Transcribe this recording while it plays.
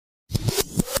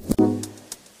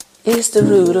It's the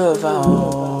root of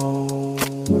all.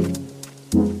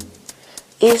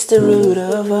 It's the root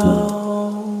of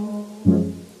all.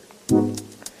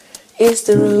 It's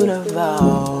the root of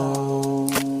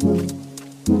all.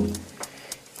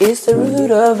 It's the root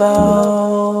of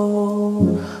all.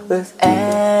 With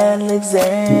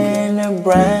Alexander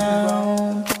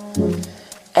Brown.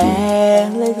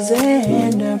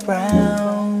 Alexander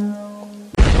Brown.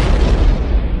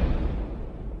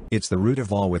 It's the root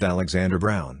of all with Alexander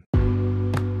Brown.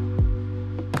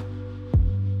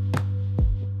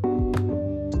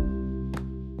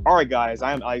 All right, guys,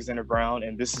 I am Alexander Brown,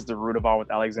 and this is The Root of All with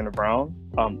Alexander Brown.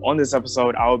 On this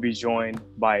episode, I will be joined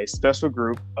by a special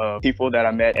group of people that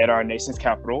I met at our nation's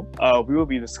capital. We will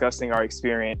be discussing our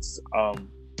experience on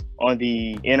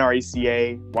the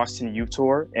NRECA Washington Youth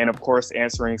Tour, and of course,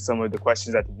 answering some of the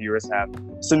questions that the viewers have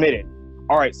submitted.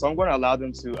 All right, so I'm going to allow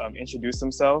them to introduce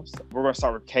themselves. We're going to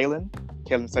start with Kailyn.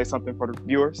 Kailyn, say something for the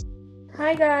viewers.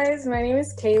 Hi, guys. My name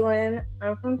is Kailyn.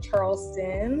 I'm from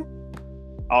Charleston.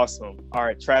 Awesome. All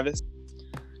right, Travis.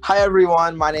 Hi,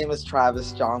 everyone. My name is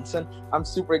Travis Johnson. I'm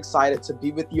super excited to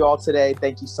be with you all today.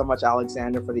 Thank you so much,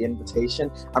 Alexander, for the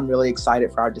invitation. I'm really excited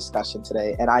for our discussion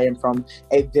today. And I am from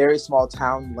a very small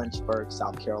town, Lynchburg,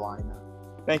 South Carolina.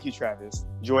 Thank you, Travis.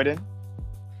 Joyden.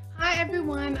 Hi,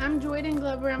 everyone. I'm Joyden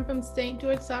Glover. I'm from St.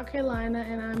 George, South Carolina,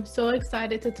 and I'm so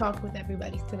excited to talk with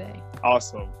everybody today.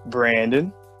 Awesome.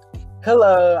 Brandon.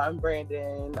 Hello, I'm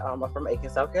Brandon. I'm from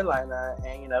Aiken, South Carolina,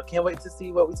 and can't wait to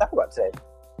see what we talk about today.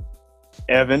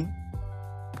 Evan.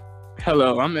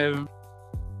 Hello, I'm Evan.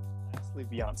 Lastly,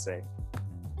 Beyonce.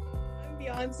 I'm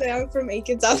Beyonce. I'm from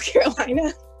Aiken, South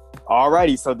Carolina.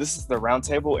 Alrighty, so this is the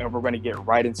roundtable, and we're going to get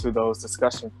right into those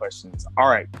discussion questions. All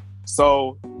right,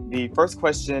 so the first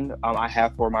question I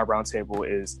have for my roundtable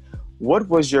is, what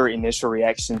was your initial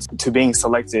reaction to being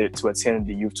selected to attend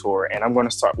the youth tour? And I'm going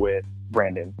to start with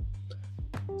Brandon.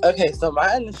 Okay, so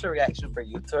my initial reaction for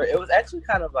Youth Tour, it was actually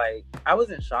kind of like, I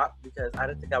wasn't shocked because I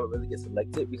didn't think I would really get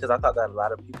selected because I thought that a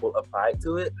lot of people applied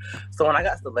to it. So when I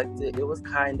got selected, it was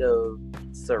kind of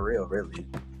surreal, really.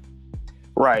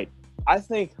 Right. I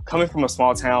think coming from a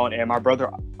small town, and my brother,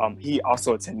 he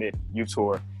also attended Youth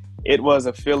Tour, it was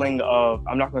a feeling of,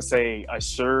 I'm not going to say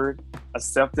assured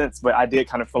acceptance, but I did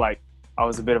kind of feel like I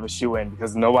was a bit of a shoo-in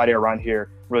because nobody around here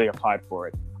really applied for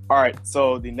it. All right,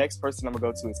 so the next person I'm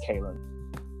going to go to is Kailyn.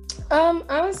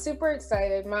 I was super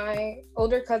excited. My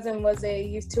older cousin was a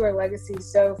youth tour legacy,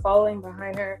 so following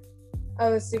behind her, I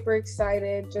was super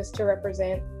excited just to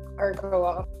represent our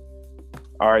co-op.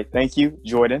 All right, thank you.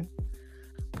 Joyden?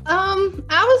 I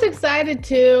was excited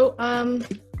too.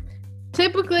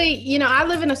 Typically, I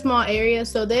live in a small area,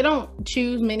 so they don't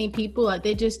choose many people. Like,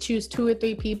 they just choose 2 or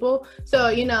 3 people. So,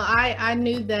 I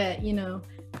knew that,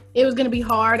 it was going to be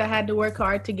hard. I had to work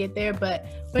hard to get there. But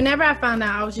whenever I found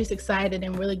out, I was just excited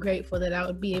and really grateful that I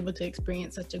would be able to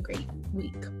experience such a great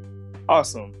week.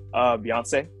 Awesome.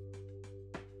 Beyonce?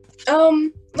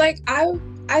 I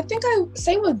think I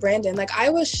same with Brandon. Like, I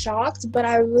was shocked, but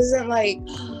I wasn't like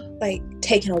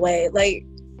taken away. Like,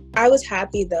 I was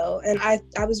happy though, and I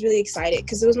was really excited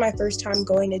because it was my first time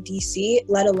going to DC,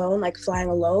 let alone like flying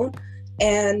alone.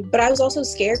 But I was also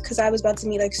scared because I was about to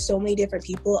meet like so many different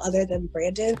people other than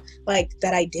Brandon, like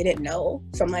that I didn't know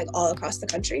from like all across the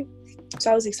country. So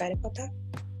I was excited about that.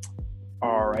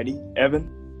 Alrighty, Evan?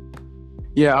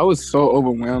 Yeah, I was so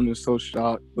overwhelmed and so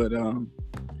shocked, but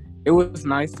it was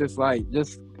nice just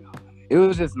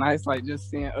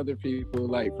seeing other people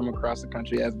like from across the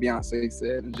country, as Beyonce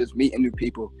said, and just meeting new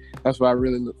people. That's what I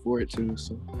really look forward to.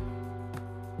 So.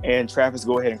 And Travis,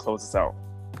 go ahead and close us out.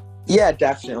 Yeah,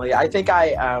 definitely. I think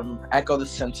I echo the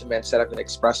sentiments that have been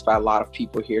expressed by a lot of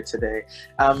people here today,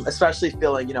 especially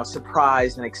feeling,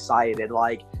 surprised and excited.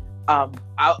 Like, a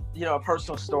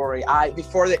personal story.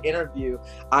 Before the interview,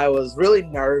 I was really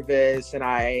nervous, and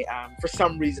I, for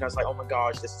some reason, I was like, oh my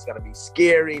gosh, this is going to be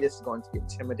scary. This is going to be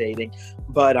intimidating.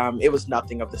 But it was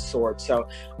nothing of the sort. So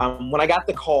when I got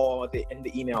the call in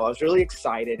the email, I was really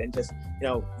excited and just,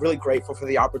 really grateful for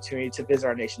the opportunity to visit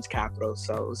our nation's capital.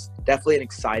 So it was definitely an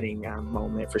exciting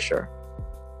moment for sure.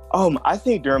 I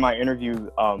think during my interview,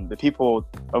 the people,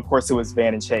 of course, it was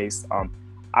Van and Chase.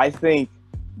 I think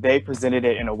they presented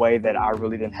it in a way that I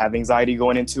really didn't have anxiety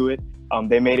going into it.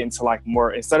 They made it into like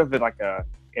more, instead of it like a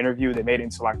interview, they made it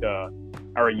into like a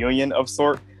reunion of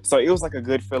sort. So it was like a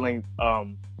good feeling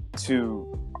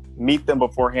to meet them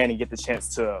beforehand and get the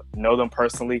chance to know them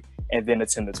personally and then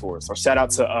attend the tour. So shout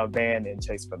out to Van and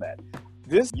Chase for that.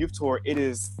 This youth tour, it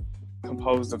is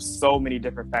composed of so many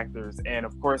different factors. And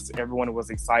of course, everyone was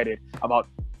excited about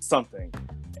something.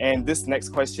 And this next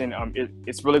question,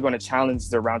 it's really going to challenge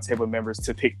the roundtable members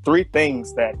to pick 3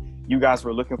 things that you guys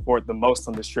were looking forward the most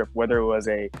on this trip, whether it was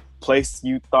a place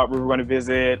you thought we were going to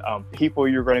visit, people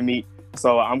you were going to meet.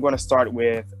 So I'm going to start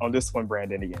with, on this one,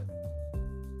 Brandon again.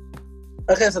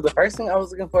 Okay, so the first thing I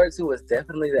was looking forward to was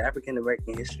definitely the African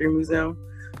American History Museum,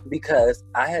 because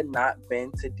I had not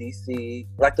been to DC.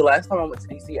 Like, the last time I went to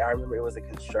DC, I remember it was a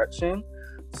construction.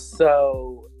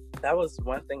 So that was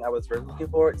one thing I was really looking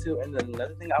forward to. And then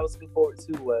another thing I was looking forward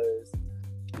to was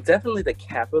definitely the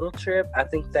Capitol trip. I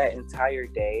think that entire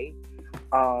day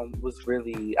I was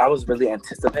really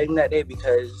anticipating that day,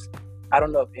 because I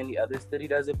don't know if any other city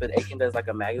does it, but Aiken does like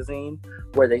a magazine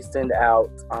where they send out,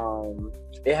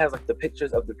 it has like the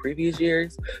pictures of the previous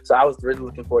years. So I was really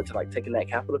looking forward to like taking that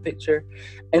Capitol picture.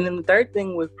 And then the third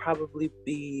thing would probably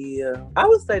be, I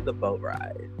would say the boat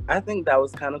ride. I think that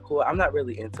was kind of cool. I'm not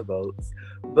really into boats,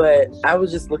 but I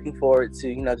was just looking forward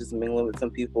to, just mingling with some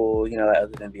people,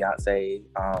 other than Beyonce.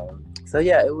 So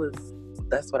yeah,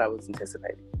 that's what I was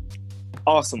anticipating.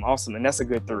 Awesome. And that's a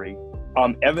good 3.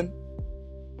 Evan?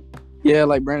 Yeah,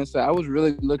 like Brandon said, I was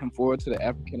really looking forward to the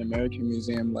African American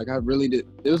Museum. Like, I really did.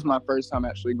 It was my first time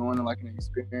actually going to like an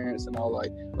experience and all, like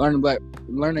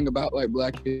learning about like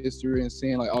Black history and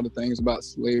seeing like all the things about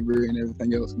slavery and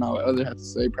everything else. And all I other have to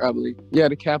say probably, yeah,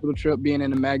 the Capitol trip, being in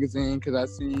the magazine, because I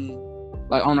seen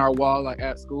like on our wall, like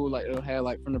at school, like it'll have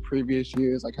like from the previous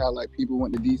years, like how like people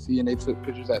went to DC and they took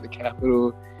pictures at the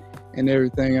Capitol and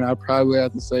everything. And I probably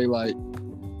have to say like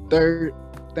third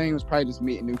thing was probably just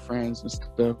meeting new friends and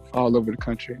stuff all over the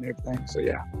country and everything. So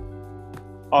yeah.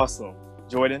 Awesome.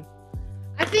 Joyden?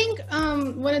 I think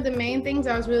one of the main things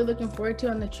I was really looking forward to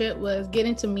on the trip was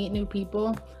getting to meet new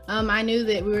people. I knew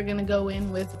that we were going to go in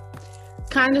with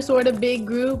kind of sort of big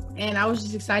group, and I was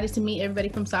just excited to meet everybody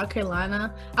from South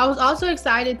Carolina. I was also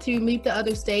excited to meet the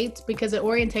other states, because at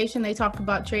orientation they talked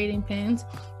about trading pins,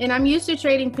 and I'm used to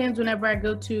trading pins whenever I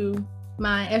go to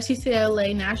my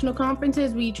FCCLA national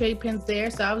conferences. We trade pins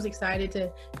there, so I was excited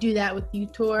to do that with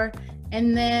Youth Tour.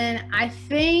 And then I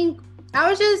think I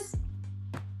was just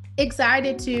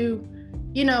excited to,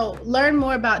 learn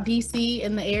more about DC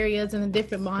and the areas and the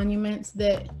different monuments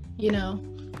that,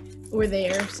 were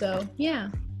there. So yeah.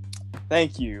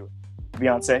 Thank you.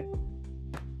 Beyonce?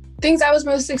 Things I was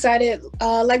most excited,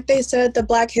 like they said, the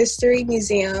Black History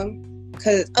Museum.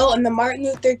 And the Martin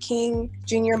Luther King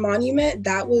Jr. Monument,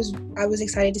 I was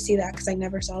excited to see that, because I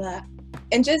never saw that.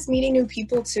 And just meeting new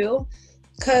people too,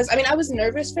 because I was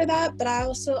nervous for that, but I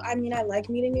like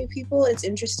meeting new people. It's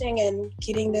interesting, and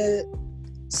getting to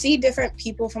see different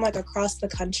people from like across the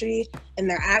country and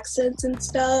their accents and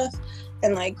stuff.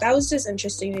 And like, that was just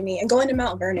interesting to me. And going to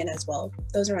Mount Vernon as well.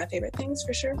 Those are my favorite things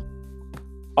for sure.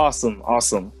 Awesome.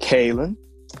 Kailyn?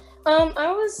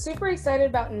 I was super excited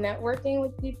about networking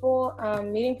with people,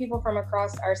 meeting people from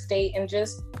across our state, and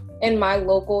just in my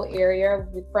local area.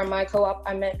 From my co-op,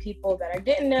 I met people that I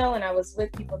didn't know, and I was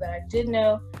with people that I did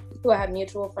know, who I had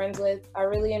mutual friends with. I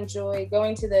really enjoyed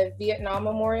going to the Vietnam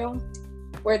Memorial,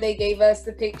 where they gave us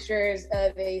the pictures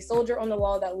of a soldier on the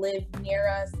wall that lived near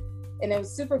us. And it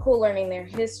was super cool learning their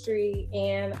history.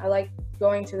 And I liked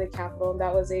going to the Capitol.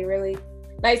 That was a really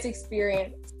nice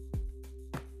experience.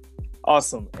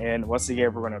 Awesome. And once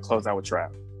again, we're going to close out with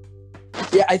Trav.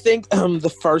 Yeah, I think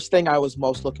the first thing I was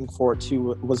most looking forward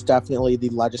to was definitely the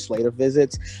legislative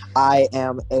visits. I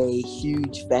am a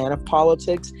huge fan of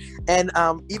politics, and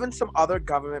even some other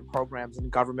government programs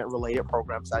and government-related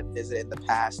programs I'd visited in the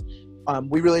past.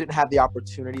 We really didn't have the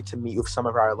opportunity to meet with some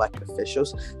of our elected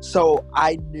officials. So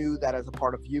I knew that as a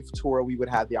part of Youth Tour, we would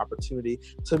have the opportunity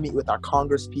to meet with our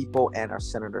Congress people and our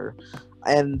senator.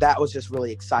 And that was just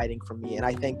really exciting for me. And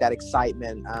I think that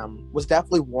excitement was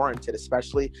definitely warranted,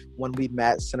 especially when we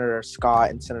met Senator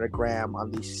Scott and Senator Graham on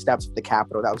the steps of the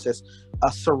Capitol. That was just a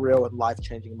surreal and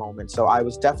life-changing moment. So I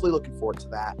was definitely looking forward to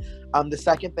that. The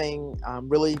second thing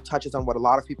really touches on what a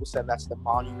lot of people said. That's the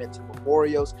monuments and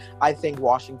memorials. I think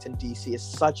Washington, D.C. is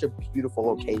such a beautiful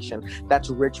location that's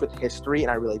rich with history,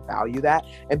 and I really value that.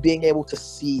 And being able to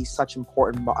see such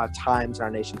important times in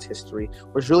our nation's history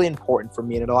was really important for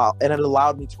me, and it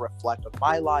allowed me to reflect on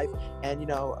my life and,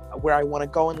 where I want to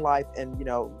go in life, and,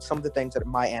 some of the things that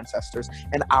my ancestors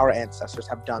and our ancestors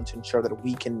have done to ensure that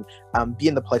we can be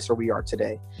in the place where we are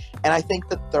today. And I think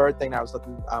the third thing I was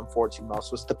looking forward to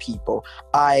most was the people.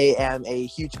 I am a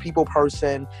huge people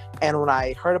person, and when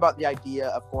I heard about the idea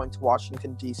of going to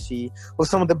Washington, D.C. with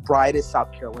some of the brightest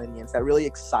South Carolinians, that really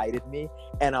excited me.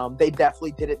 And they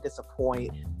definitely didn't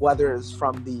disappoint, whether it's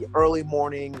from the early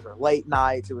mornings or late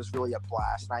nights. It was really a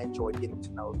blast, and I enjoyed getting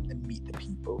to know and meet the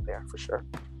people there for sure.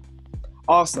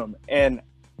 Awesome. And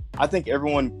I think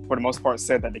everyone, for the most part,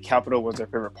 said that the Capitol was their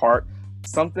favorite part.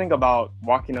 something about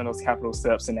walking on those Capitol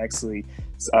steps and actually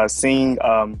seeing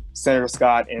Senator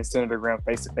Scott and Senator Graham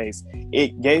face to face,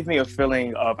 it gave me a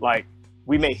feeling of like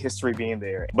we made history being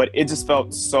there. But it just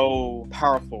felt so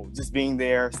powerful, just being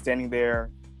there, standing there,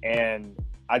 and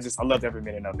I loved every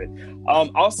minute of it.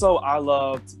 Also, I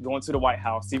loved going to the White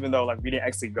House, even though like we didn't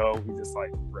actually go, we just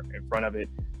like were in front of it.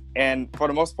 And for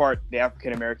the most part, the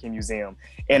African American Museum.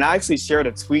 And I actually shared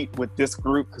a tweet with this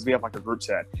group because we have like a group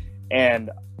chat. And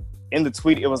in the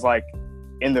tweet, it was like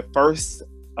in the first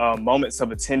moments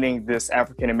of attending this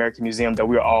African American Museum that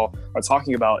we all are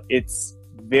talking about, it's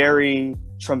very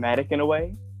traumatic in a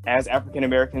way as African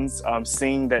Americans,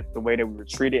 seeing that the way that we were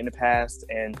treated in the past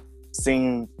and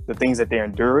seeing the things that they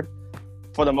endured.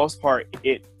 For the most part,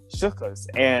 it shook us,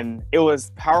 and it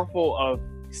was powerful of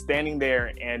standing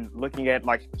there and looking at,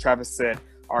 like Travis said,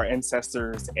 our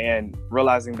ancestors and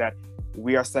realizing that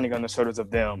we are standing on the shoulders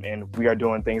of them and we are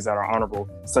doing things that are honorable,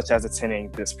 such as attending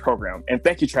this program. And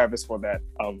thank you, Travis, for that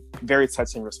very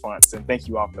touching response. And thank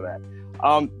you all for that.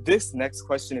 This next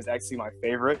question is actually my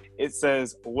favorite. It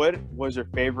says, what was your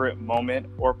favorite moment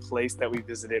or place that we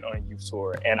visited on a youth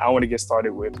tour? And I want to get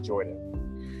started with Joyden.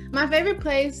 My favorite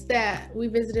place that we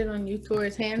visited on youth tour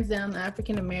is hands down the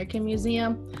African American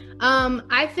Museum.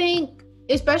 I think,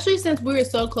 especially since we were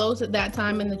so close at that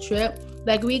time in the trip,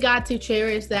 like we got to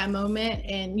cherish that moment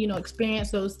and, you know,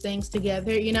 experience those things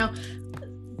together. You know,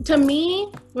 to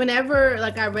me, whenever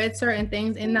like I read certain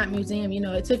things in that museum, you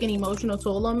know, it took an emotional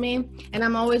toll on me, and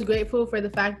I'm always grateful for the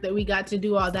fact that we got to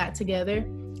do all that together.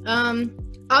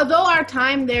 Although our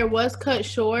time there was cut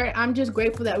short, I'm just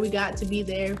grateful that we got to be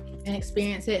there and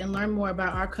experience it and learn more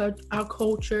about our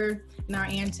culture and our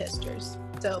ancestors.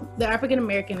 So the African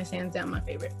American is hands down my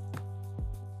favorite.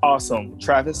 Awesome.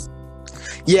 Travis?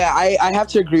 Yeah, I have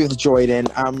to agree with Joyden.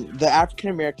 The African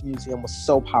American Museum was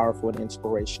so powerful and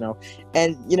inspirational.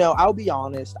 And, you know, I'll be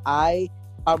honest,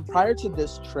 prior to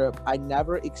this trip, I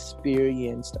never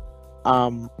experienced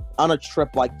on a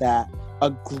trip like that a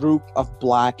group of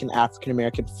Black and African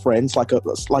American friends, like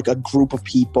a group of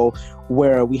people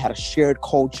where we had a shared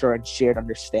culture and shared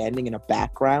understanding and a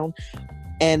background.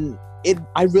 And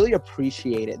I really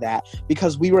appreciated that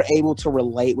because we were able to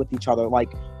relate with each other.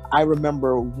 Like, I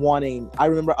remember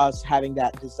us having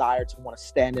that desire to want to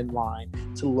stand in line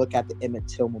to look at the Emmett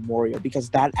Till Memorial because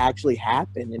that actually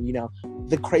happened. And, you know,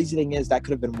 the crazy thing is that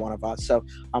could have been one of us. So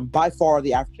by far,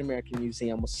 the African American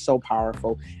Museum was so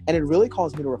powerful, and it really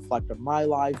caused me to reflect on my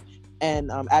life.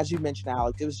 And as you mentioned,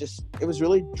 Alex, it was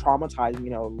really traumatizing, you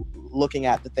know, looking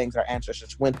at the things our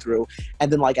ancestors went through.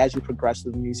 And then, like, as you progress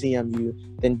through the museum, you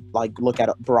then, like, look at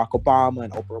Barack Obama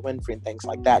and Oprah Winfrey and things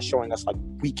like that, showing us, like,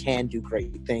 we can do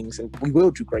great things and we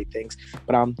will do great things.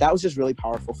 But that was just really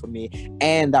powerful for me.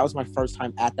 And that was my first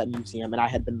time at that museum. And I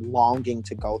had been longing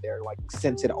to go there, like,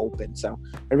 since it opened. So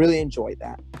I really enjoyed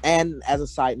that. And as a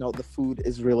side note, the food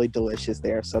is really delicious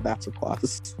there. So that's a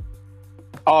plus.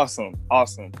 Awesome.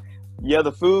 Yeah,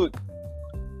 the food.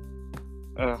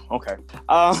 Okay.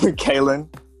 Kailyn.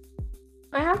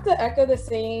 I have to echo the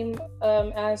same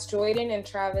as Joyden and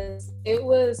Travis. It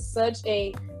was such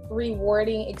a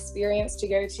rewarding experience to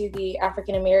go to the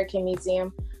African American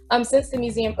Museum. Since the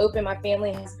museum opened, my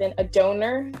family has been a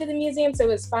donor to the museum, so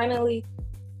it's finally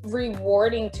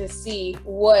rewarding to see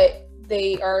what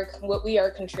we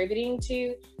are contributing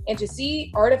to, and to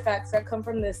see artifacts that come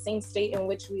from the same state in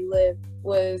which we live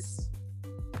was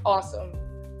awesome.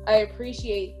 I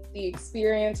appreciate the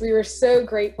experience. We were so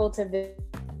grateful to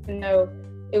know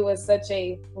it was such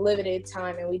a limited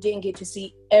time and we didn't get to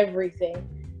see everything.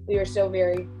 We were so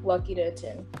very lucky to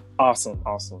attend. Awesome.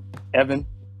 Evan?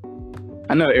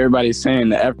 I know everybody's saying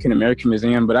the African American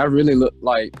Museum, but I really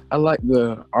I like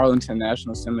the Arlington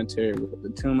National Cemetery with the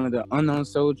Tomb of the Unknown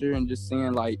Soldier, and just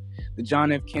seeing like the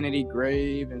John F. Kennedy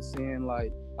grave, and seeing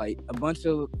like a bunch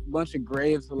of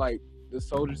graves of like the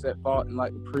soldiers that fought in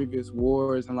like the previous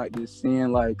wars, and like just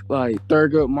seeing like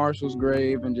Thurgood Marshall's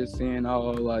grave, and just seeing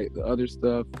all like the other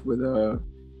stuff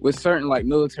with certain like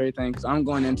military things. I'm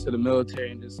going into the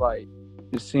military, and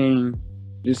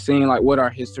just seeing like what our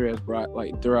history has brought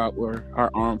like throughout our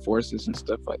armed forces and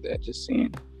stuff like that. Just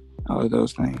seeing all of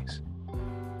those things.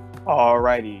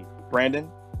 Alrighty, Brandon.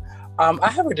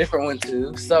 I have a different one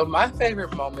too. So my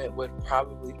favorite moment would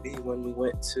probably be when we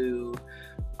went to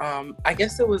I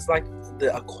guess it was like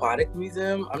the aquatic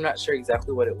museum. I'm not sure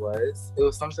exactly what it was. It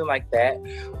was something like that.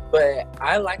 But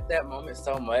I liked that moment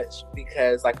so much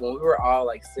because like when we were all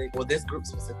like this group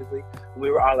specifically, we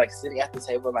were all like sitting at the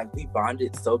table, like we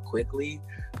bonded so quickly.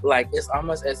 Like it's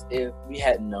almost as if we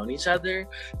had known each other.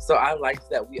 So I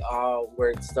liked that we all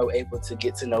were so able to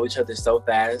get to know each other so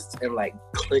fast and like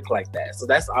click like that. So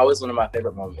that's always one of my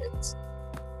favorite moments.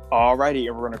 Alrighty,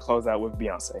 and we're gonna close out with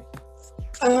Beyonce.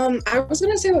 I was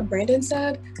gonna say what Brandon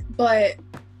said, but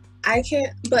I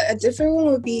can't. But a different one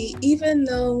would be, even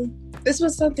though this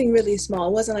was something really small,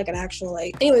 it wasn't like an actual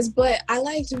like. Anyways, but I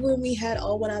liked when we had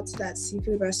all went out to that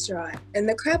seafood restaurant, and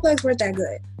the crab legs weren't that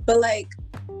good, but like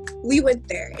we went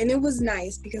there, and it was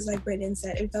nice because, like Brandon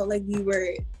said, it felt like we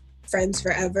were friends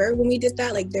forever when we did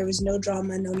that. Like there was no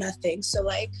drama, no nothing. So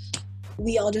like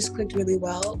we all just clicked really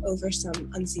well over some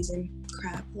unseasoned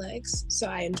crab legs. So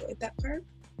I enjoyed that part.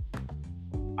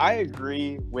 I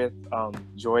agree with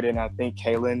Joyden. I think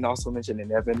Kailyn also mentioned,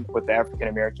 and Evan, with the African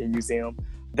American Museum.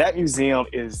 That museum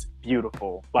is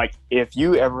beautiful. Like if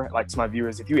you ever, like to my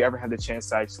viewers, if you ever have the chance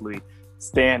to actually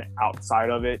stand outside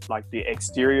of it, like the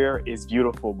exterior is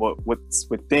beautiful, but what's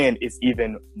within is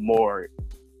even more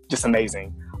just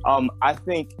amazing. I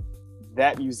think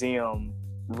that museum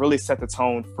really set the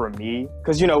tone for me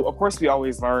because, you know, of course we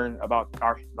always learn about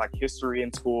our like history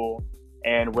in school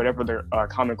and whatever the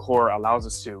Common Core allows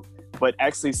us to, but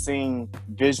actually seeing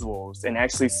visuals and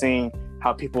actually seeing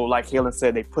how people, like Kailyn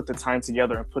said, they put the time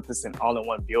together and put this in all in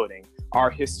one building, our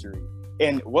history.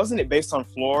 And wasn't it based on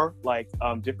floor, like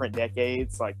different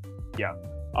decades? Like, yeah.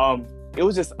 It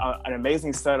was just an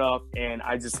amazing setup, and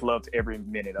I just loved every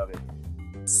minute of it.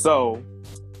 So,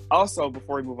 also,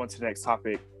 before we move on to the next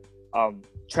topic,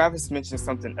 Travis mentioned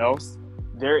something else.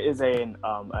 There is an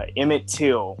Emmett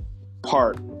Till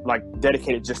part, like,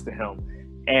 dedicated just to him.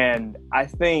 And I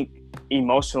think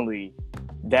emotionally,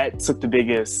 that took the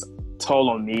biggest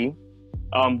toll on me.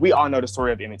 We all know the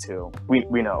story of Emmett Till.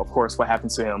 We know, of course, what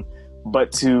happened to him.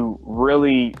 But to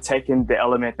really take in the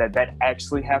element that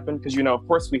actually happened, because, you know, of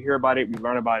course we hear about it, we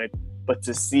learn about it, but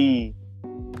to see,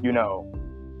 you know,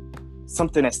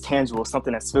 something that's tangible,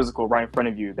 something that's physical right in front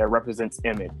of you that represents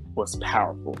Emmett was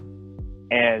powerful.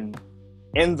 And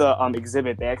in the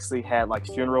exhibit, they actually had like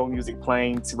funeral music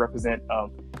playing to represent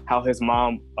how his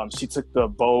mom, she took the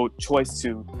bold choice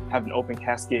to have an open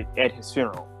casket at his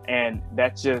funeral. And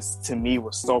that just, to me,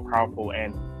 was so powerful,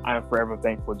 and I am forever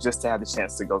thankful just to have the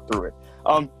chance to go through it.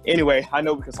 Anyway, I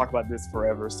know we can talk about this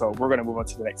forever, so we're going to move on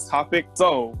to the next topic.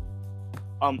 So,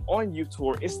 on Youth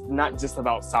Tour, it's not just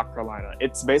about South Carolina.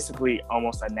 It's basically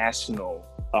almost a national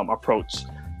approach.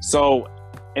 So,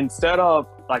 instead of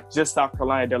like just South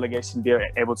Carolina delegation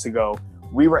being able to go,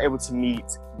 we were able to meet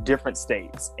different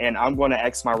states. And I'm going to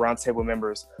ask my roundtable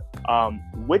members,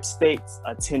 which states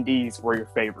attendees were your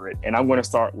favorite? And I'm going to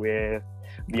start with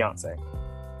Beyonce.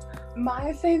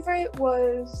 My favorite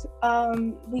was,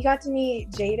 we got to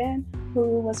meet Joyden,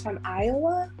 who was from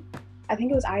Iowa. I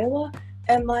think it was Iowa.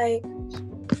 And like,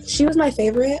 she was my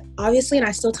favorite, obviously, and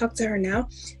I still talk to her now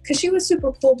because she was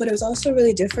super cool, but it was also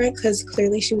really different because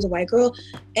clearly she was a white girl.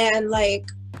 And like,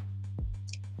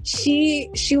 she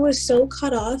was so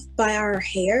cut off by our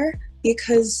hair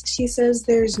because she says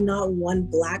there's not one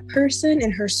black person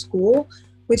in her school,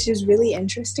 which is really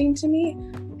interesting to me.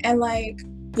 And like,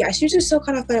 yeah, she was just so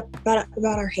cut off about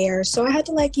our hair. So I had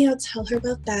to like, you know, tell her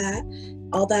about that,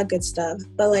 all that good stuff.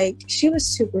 But like, she was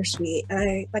super sweet.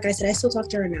 And like I said, I still talk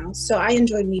to her now. So I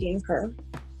enjoyed meeting her.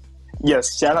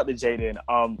 Yes, shout out to Joyden.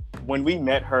 When we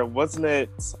met her, wasn't it,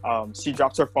 she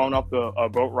dropped her phone off a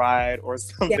boat ride or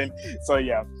something? Yeah. So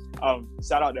yeah,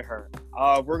 shout out to her.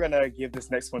 We're gonna give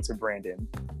this next one to Brandon.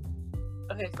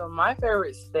 Okay, so my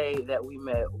favorite state that we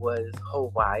met was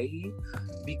Hawaii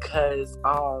because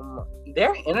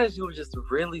their energy was just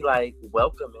really like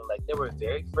welcoming. Like they were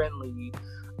very friendly.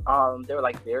 They were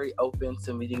like very open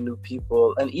to meeting new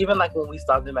people, and even like when we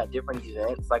saw them at different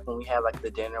events, like when we had like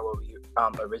the dinner where we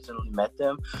originally met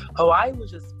them, Hawaii was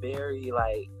just very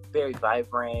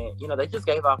vibrant. You know, they just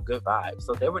gave off good vibes.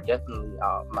 So they were definitely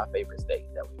my favorite state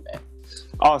that we met.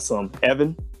 Awesome.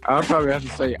 Evan? I'll probably have to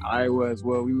say Iowa as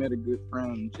well. We met a good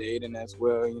friend, Joyden, as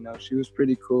well. You know, she was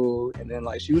pretty cool. And then,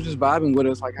 like, she was just vibing with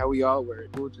us like how we all were.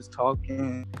 We were just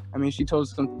talking. I mean, she told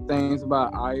us some things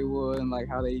about Iowa and, like,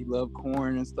 how they love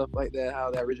corn and stuff like that, how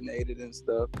that originated and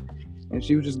stuff. And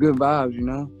she was just good vibes, you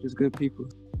know, just good people.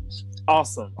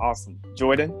 Awesome.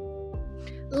 Joyden?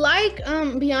 Like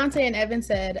Beyonce and Evan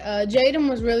said, Joyden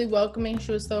was really welcoming.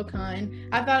 She was so kind.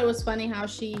 I thought it was funny how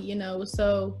she, you know, was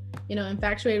so, you know,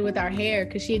 infatuated with our hair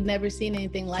because she had never seen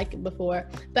anything like it before.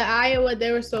 But Iowa,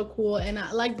 they were so cool. And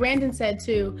like Brandon said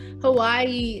too,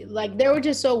 Hawaii, like they were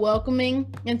just so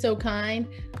welcoming and so kind.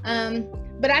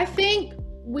 But I think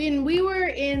when we were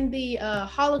in the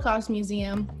Holocaust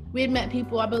Museum, we had met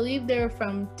people, I believe they were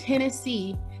from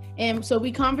Tennessee. And so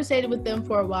we conversated with them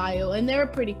for a while, and they were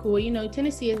pretty cool. You know,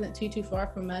 Tennessee isn't too far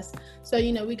from us. So,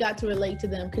 you know, we got to relate to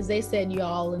them because they said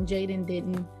y'all, and Joyden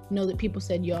didn't know that people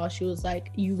said y'all. She was like,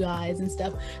 you guys and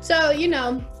stuff. So, you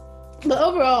know, But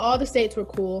overall, all the states were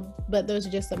cool, but those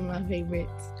are just some of my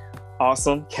favorites.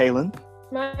 Awesome. Kailyn?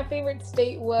 My favorite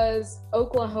state was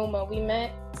Oklahoma. We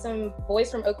met some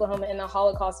boys from Oklahoma in the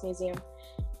Holocaust Museum,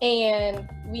 and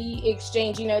we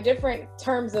exchanged, different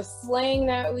terms of slang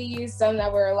that we used, some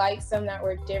that were alike, some that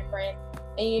were different.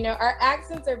 And, our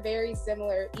accents are very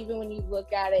similar. Even when you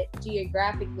look at it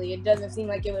geographically, it doesn't seem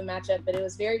like it would match up, but it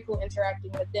was very cool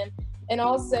interacting with them. And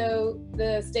also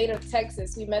the state of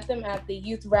Texas, we met them at the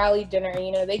youth rally dinner.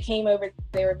 They came over,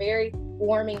 they were very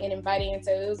warming and inviting. And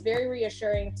so it was very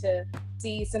reassuring to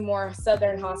see some more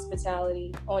Southern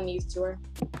hospitality on youth tour.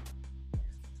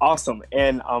 Awesome.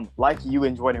 And like you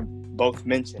and Joyden both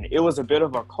mentioned, it was a bit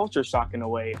of a culture shock in a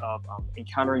way of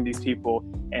encountering these people,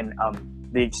 and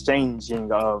the exchanging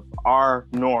of our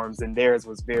norms and theirs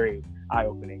was very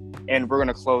eye-opening. And we're going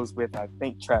to close with, I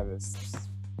think, Travis.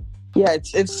 Yeah,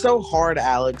 it's so hard,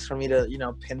 Alex, for me to,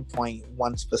 pinpoint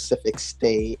one specific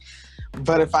state.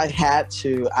 But if I had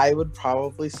to, I would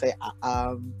probably say,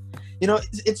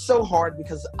 it's so hard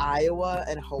because Iowa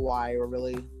and Hawaii are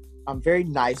really very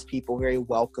nice people, very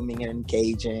welcoming and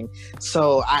engaging.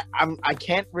 So I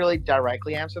can't really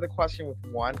directly answer the question with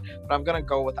one, but I'm going to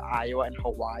go with Iowa and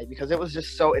Hawaii because it was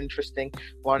just so interesting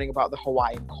learning about the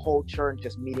Hawaiian culture and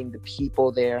just meeting the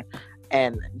people there.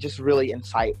 And just really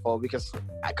insightful because,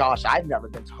 gosh, I've never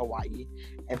been to Hawaii.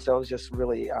 And so it was just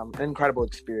really an incredible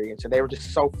experience. And they were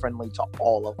just so friendly to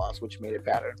all of us, which made it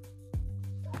better.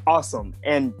 Awesome.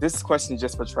 And this question is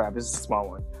just for Travis. This is a small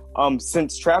one.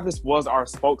 Since Travis was our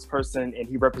spokesperson and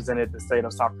he represented the state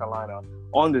of South Carolina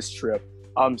on this trip,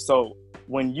 so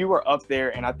when you were up there,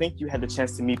 and I think you had the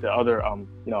chance to meet the other,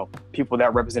 people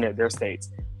that represented their states,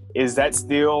 does that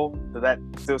still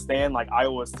stand? Like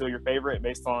Iowa is still your favorite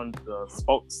based on the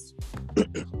spokes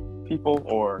people,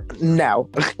 or no?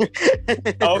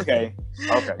 Okay.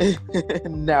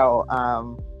 No.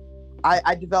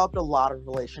 I developed a lot of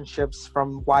relationships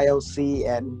from YOC,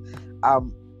 and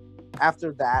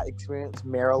after that experience,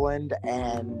 Maryland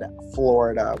and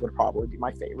Florida would probably be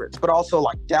my favorites, but also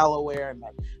like Delaware and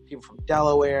like people from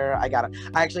Delaware. I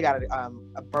actually got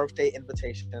a birthday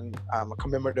invitation, a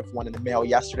commemorative one in the mail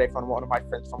yesterday from one of my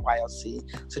friends from YOC.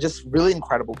 So just really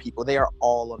incredible people. They are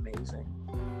all amazing.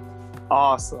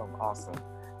 Awesome.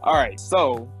 All right.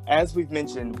 So as we've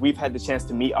mentioned, we've had the chance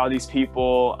to meet all these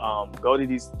people, go to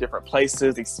these different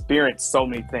places, experience so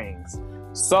many things.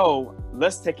 So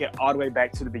let's take it all the way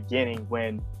back to the beginning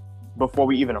before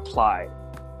we even applied.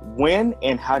 When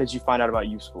and how did you find out about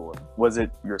youth school? Was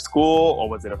it your school or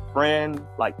was it a friend?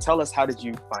 Like, tell us, how did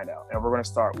you find out? And we're going to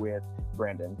start with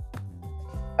Brandon.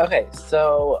 Okay,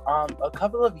 so a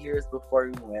couple of years before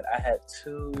we went, I had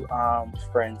two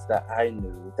friends that I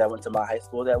knew that went to my high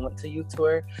school that went to youth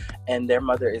tour, and their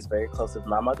mother is very close with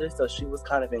my mother, so she was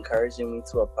kind of encouraging me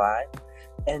to apply.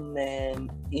 And then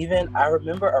even I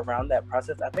remember around that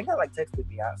process, I think I texted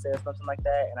Beyonce or something like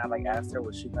that, and I asked her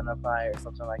was she gonna apply or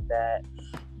something like that.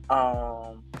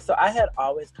 So I had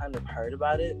always kind of heard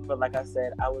about it, but like I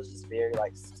said, I was just very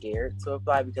scared to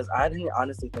apply because I didn't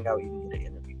honestly think I would even get an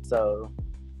interview. So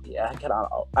yeah,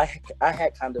 I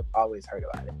had kind of always heard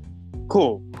about it.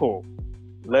 Cool.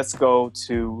 Let's go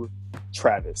to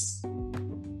Travis.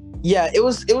 Yeah, it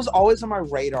was always on my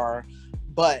radar,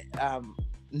 but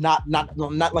not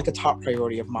like a top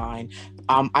priority of mine.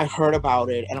 I heard about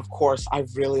it, and of course, I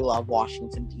really love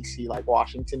Washington, D.C.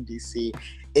 Washington, D.C.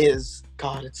 is,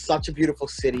 God, it's such a beautiful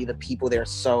city. The people there are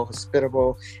so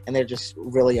hospitable, and they're just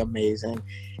really amazing.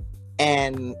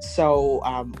 And so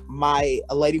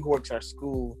a lady who works at our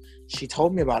school, she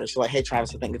told me about it. She's like, hey,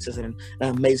 Travis, I think this is an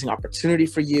amazing opportunity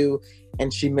for you.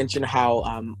 And she mentioned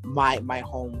how my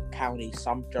home county,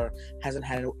 Sumter, hasn't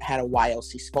had a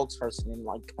YOC spokesperson in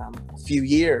a few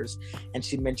years. And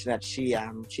she mentioned that she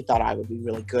thought I would be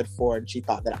really good for it. And she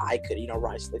thought that I could,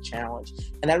 rise to the challenge.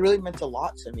 And that really meant a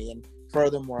lot to me. And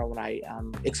furthermore, when I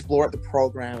explored the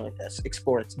program,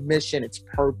 explored its mission, its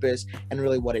purpose, and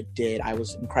really what it did, I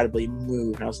was incredibly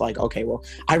moved. And I was like, okay, well,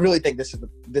 I really think this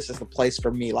is the place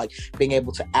for me. Being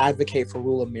able to advocate for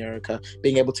rural America,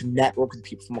 being able to network with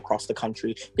people from across the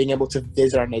country, being able to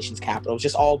visit our nation's capital,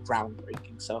 just all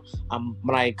groundbreaking. So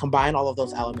when I combined all of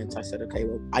those elements, I said, okay,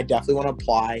 well, I definitely want to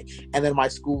apply. And then my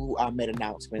school made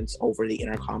announcements over the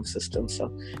intercom system.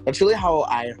 So that's really how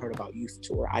I heard about Youth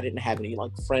Tour. I didn't have any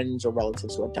friends or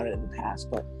relatives who had done it in the past,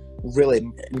 but really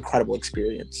incredible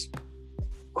experience.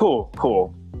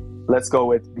 Cool. Let's go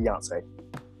with Beyonce.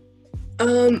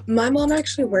 My mom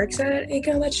actually works at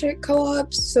Aiken Electric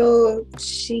Co-op, so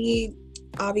she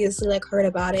obviously heard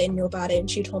about it and knew about it, and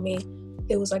she told me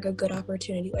it was a good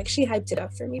opportunity. She hyped it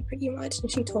up for me pretty much,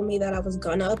 and she told me that I was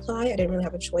gonna apply. I didn't really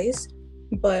have a choice,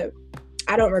 but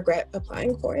I don't regret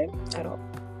applying for it at all.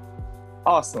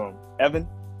 Awesome. Evan?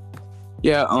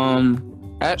 Yeah, I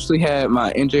actually had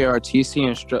my NJRTC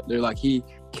instructor, like he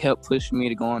kept pushing me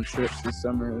to go on trips this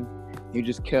summer. He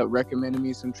just kept recommending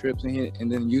me some trips,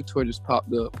 and then U-Tour just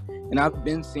popped up. And I've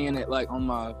been seeing it like on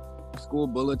my school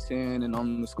bulletin and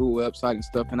on the school website and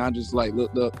stuff, and I just like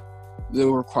looked up the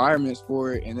requirements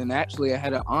for it. And then actually I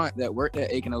had an aunt that worked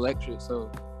at Aiken Electric,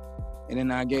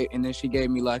 and then she gave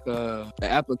me like an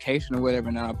application or whatever,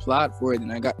 and I applied for it,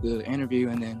 and I got the interview,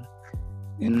 and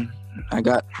I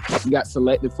got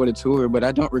selected for the tour. But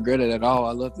I don't regret it at all.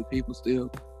 I love the people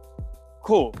still.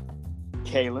 Cool.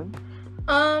 Kailyn?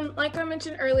 Like I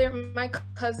mentioned earlier, my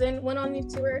cousin went on the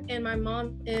tour, and my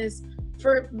mom is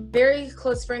very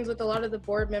close friends with a lot of the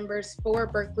board members for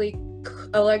Berkeley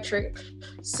Electric.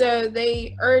 So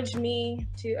they urged me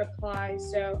to apply.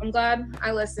 So I'm glad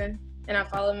I listened and I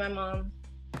followed my mom.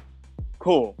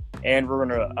 Cool. And we're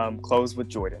gonna close with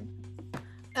Joyden.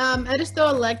 Edisto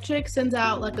Electric sends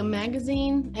out like a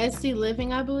magazine, SC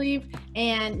Living, I believe.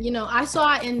 And, I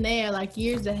saw it in there like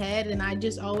years ahead, and I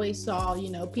just always saw,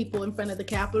 people in front of the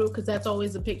Capitol, because that's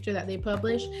always the picture that they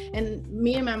publish. And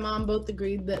me and my mom both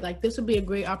agreed that like this would be a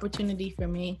great opportunity for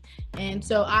me. And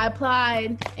so I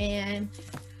applied, and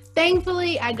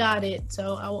thankfully I got it.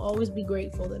 So I will always be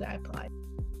grateful that I applied.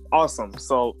 Awesome.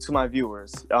 So to my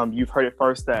viewers, you've heard it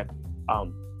first that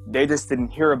they just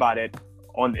didn't hear about it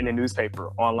in the newspaper,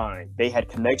 online. They had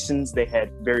connections, they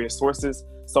had various sources.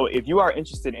 So if you are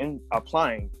interested in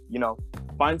applying,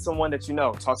 find someone that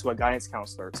talk to a guidance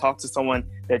counselor, talk to someone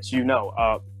that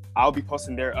I'll be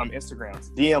posting their Instagrams,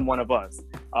 DM one of us.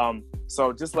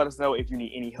 So just let us know if you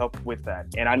need any help with that.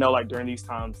 And I know like during these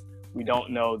times, we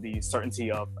don't know the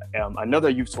certainty of another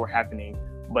youth tour happening,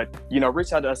 but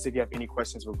reach out to us if you have any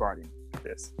questions regarding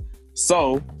this.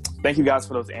 So thank you guys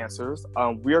for those answers.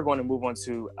 We are going to move on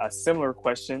to a similar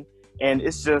question, and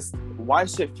it's just, why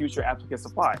should future applicants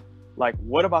apply? Like,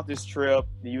 what about this trip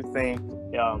do you think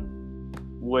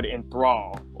would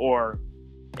enthrall or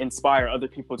inspire other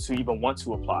people to even want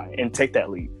to apply and take that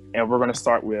leap? And we're going to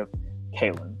start with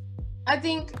Kailyn. I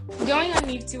think going on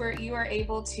Youth Tour, you are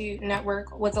able to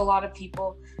network with a lot of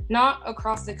people, not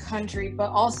across the country,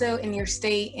 but also in your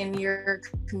state, in your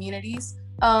communities.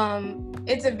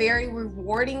 It's a very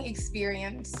rewarding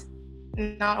experience.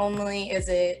 Not only is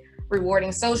it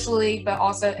rewarding socially, but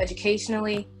also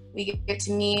educationally. We get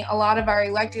to meet a lot of our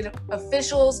elected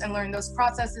officials and learn those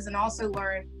processes, and also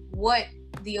learn what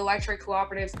the electric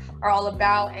cooperatives are all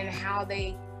about and how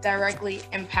they directly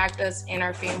impact us and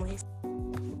our families.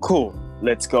 Cool.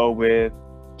 Let's go with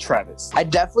Travis. I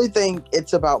definitely think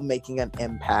it's about making an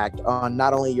impact on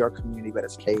not only your community, but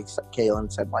as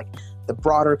Kailyn said, like the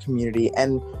broader community.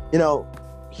 And,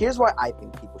 here's why I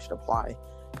think people should apply.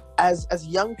 As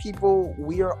young people,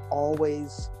 we are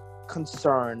always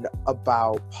concerned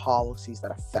about policies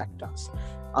that affect us.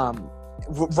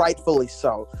 Rightfully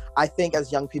so. I think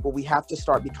as young people, we have to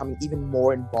start becoming even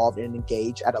more involved and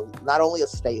engaged at not only a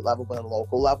state level, but a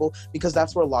local level, because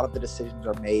that's where a lot of the decisions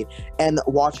are made. And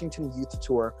Washington Youth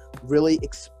Tour really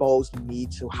exposed me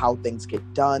to how things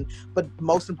get done, but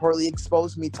most importantly,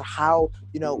 exposed me to how,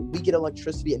 we get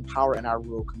electricity and power in our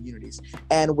rural communities.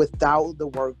 And without the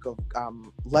work of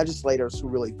legislators who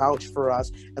really vouch for us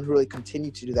and who really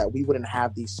continue to do that, we wouldn't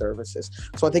have these services.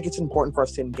 So I think it's important for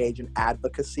us to engage in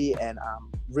advocacy and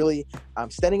really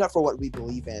standing up for what we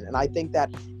believe in. And I think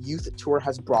that Youth Tour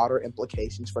has broader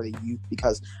implications for the youth,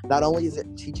 because not only is it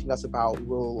teaching us about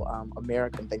rural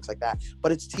America and things like that,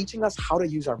 but it's teaching us how to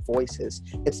use our voices.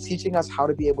 It's teaching us how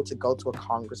to be able to go to a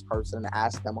congressperson and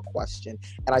ask them a question.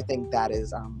 And I think that is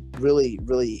really,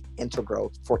 really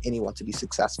integral for anyone to be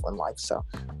successful in life. So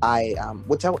I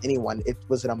would tell anyone it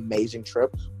was an amazing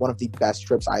trip, one of the best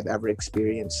trips I've ever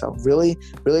experienced. So really,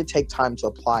 really take time to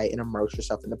apply and immerse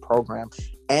yourself in the program.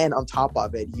 And on top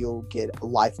of it, you'll get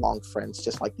lifelong friends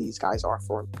just like these guys are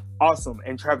for me. Awesome.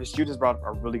 And Travis, you just brought up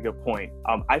a really good point.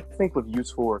 I think with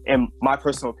Youth Tour, in my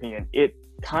personal opinion, it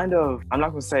kind of, I'm not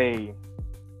going to say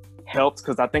helped,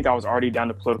 because I think I was already down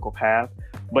the political path,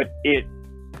 but it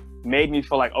made me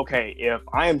feel like, okay, if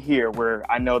I am here where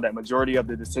I know that majority of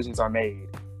the decisions are made,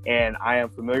 and I am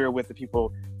familiar with the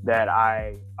people that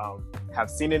I have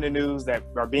seen in the news that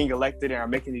are being elected and are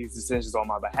making these decisions on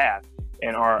my behalf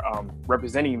and are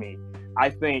representing me, I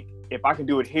think if I can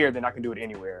do it here, then I can do it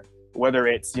anywhere. Whether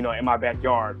it's, in my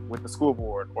backyard with the school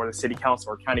board or the city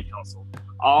council or county council,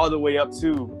 all the way up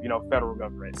to, federal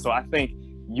government. So I think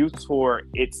Youth Tour,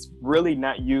 it's really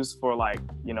not used for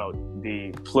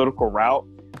the political route,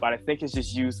 but I think it's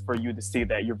just used for you to see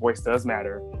that your voice does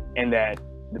matter, and that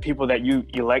the people that you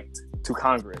elect to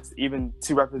Congress, even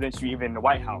to represent you even in the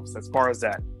White House, as far as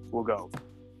that will go.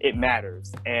 It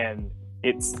matters, and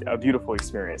it's a beautiful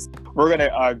experience. We're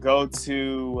gonna go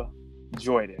to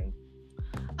Joyden.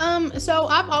 So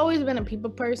I've always been a people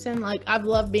person. Like, I've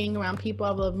loved being around people.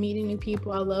 I've loved meeting new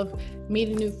people. I love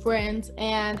meeting new friends.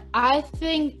 And I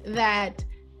think that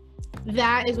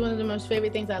is one of the most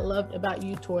favorite things I loved about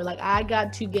U Tour. Like, I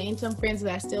got to gain some friends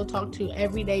that I still talk to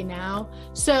every day now.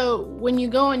 So when you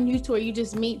go on U Tour, you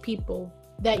just meet people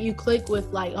that you click with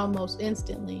like almost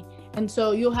instantly. And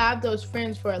so you'll have those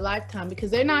friends for a lifetime,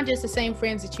 because they're not just the same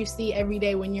friends that you see every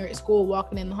day when you're at school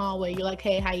walking in the hallway. You're like,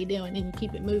 hey, how you doing? And you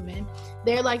keep it moving.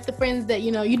 They're like the friends that,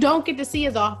 you know, you don't get to see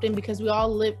as often because we all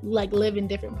live in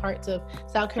different parts of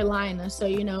South Carolina. So,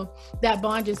 you know, that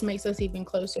bond just makes us even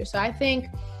closer. So I think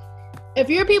if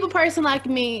you're a people person like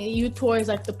me, U Tour is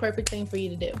like the perfect thing for you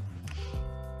to do.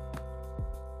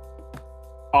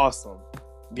 Awesome.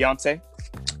 Beyonce?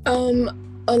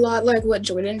 A lot like what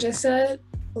Joyden just said.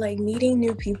 Like, meeting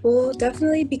new people,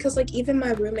 definitely, because like even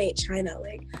my roommate China,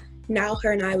 like now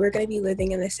her and we're going to be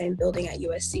living in the same building at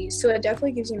USC, so it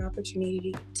definitely gives you an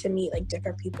opportunity to meet like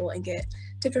different people and get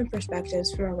different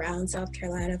perspectives from around South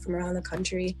Carolina, from around the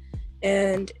country.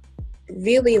 And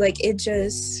really, like, it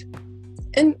just,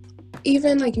 and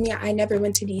even like me, I never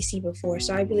went to DC before,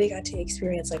 so I really got to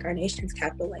experience like our nation's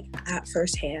capital like at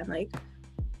firsthand, like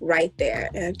right there.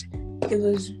 And it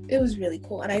was really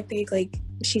cool. And I think, like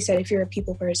she said, if you're a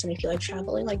people person, if you like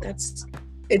traveling, like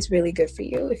it's really good for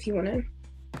you if you want to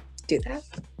do that.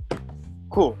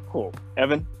 Cool.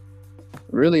 Evan?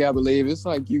 Really, I believe it's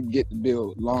like you get to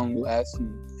build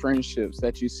long-lasting friendships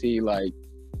that you see, like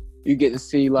you get to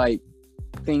see like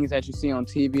things that you see on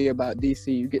TV about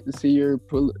DC. You get to see your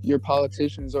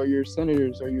politicians or your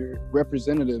senators or your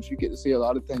representatives. You get to see a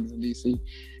lot of things in DC.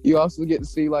 You also get to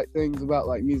see like things about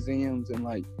like museums and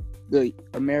like the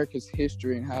America's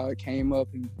history and how it came up,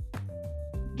 and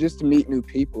just to meet new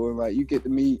people. And like you get to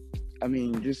meet, I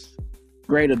mean, just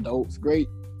great adults, great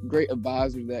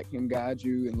advisors that can guide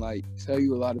you and like tell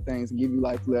you a lot of things and give you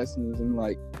life lessons. And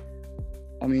like,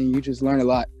 I mean, you just learn a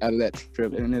lot out of that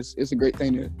trip, and it's a great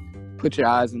thing to put your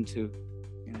eyes into,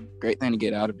 and great thing to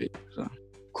get out of it. So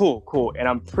Cool. And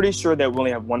I'm pretty sure that we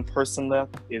only have one person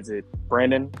left. Is it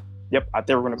Brandon? Yep, I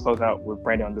think we're going to close out with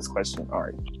Brandon on this question. All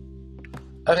right.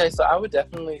 Okay, so I would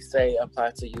definitely say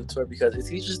apply to U Tour because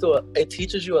it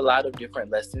teaches you a lot of different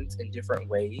lessons in different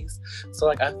ways. So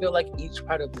like I feel like each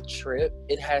part of the trip,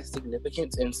 it has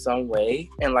significance in some way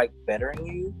and like bettering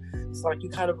you. So like you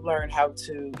kind of learn how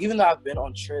to, even though I've been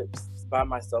on trips by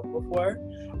myself before,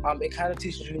 it kind of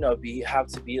teaches you, how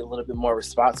to be a little bit more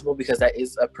responsible, because that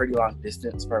is a pretty long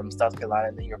distance from South Carolina,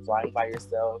 and then you're flying by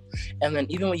yourself. And then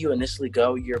even when you initially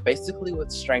go, you're basically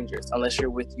with strangers, unless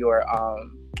you're with your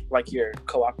your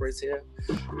cooperative.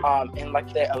 And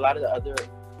like that, a lot of the other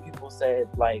people said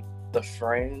like the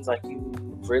friends, like you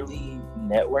really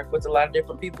network with a lot of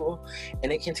different people,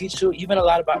 and it can teach you even a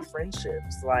lot about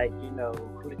friendships, like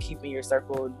who to keep in your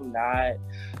circle and who not,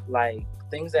 like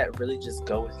things that really just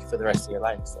go with you for the rest of your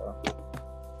life. So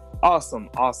awesome.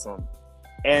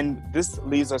 And this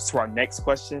leads us to our next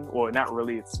question. Well, not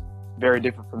really, it's very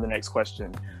different from the next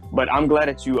question, but I'm glad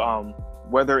that you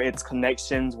whether it's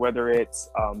connections, whether it's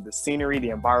the scenery,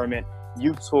 the environment,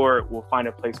 Youth Tour will find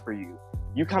a place for you.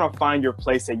 You kind of find your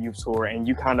place at Youth Tour, and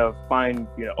you kind of find,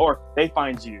 or they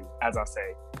find you, as I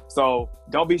say. So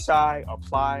don't be shy,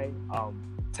 apply,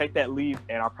 take that leap,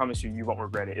 and I promise you won't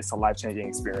regret it. It's a life-changing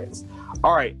experience.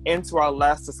 All right, into our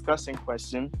last discussion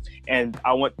question, and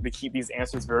I want to keep these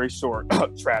answers very short,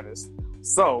 Travis.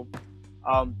 So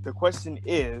the question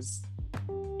is,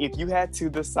 if you had to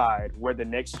decide where the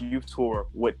next Youth Tour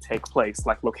would take place,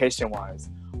 like location-wise,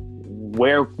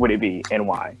 where would it be and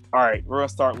why? All right, we're gonna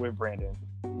start with Brandon.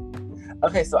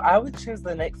 Okay, so I would choose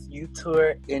the next Youth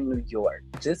Tour in New York,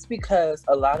 just because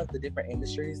a lot of the different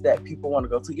industries that people want to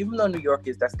go to, even though New York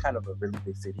that's kind of a really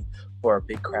big city for a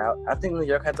big crowd, I think New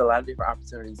York has a lot of different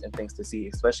opportunities and things to see,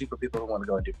 especially for people who want to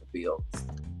go in different fields.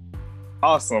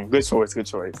 Awesome, good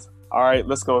choice. All right,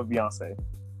 let's go with Beyonce.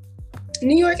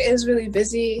 New York is really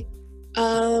busy.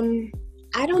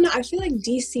 I don't know. I feel like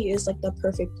DC is like the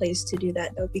perfect place to do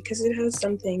that though, because it has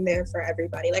something there for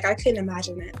everybody. Like I couldn't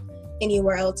imagine it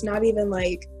anywhere else, not even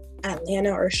like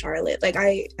Atlanta or Charlotte. Like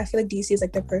I feel like DC is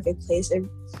like the perfect place, and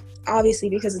obviously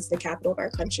because it's the capital of our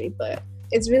country, but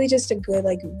it's really just a good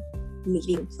like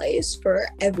meeting place for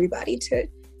everybody to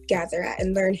gather at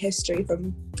and learn history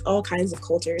from all kinds of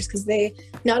cultures, because they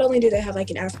not only do they have like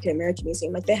an African American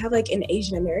museum, like they have like an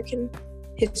Asian American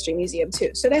history museum too,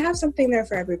 so they have something there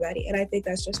for everybody, and I think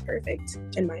that's just perfect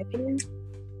in my opinion.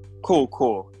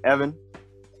 Cool. Evan?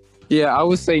 Yeah, I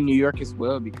would say New York as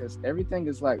well because everything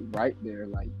is like right there.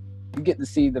 Like you get to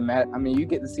see you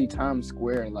get to see Times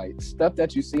Square. Like stuff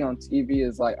that you see on TV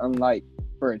is like unlike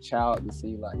for a child to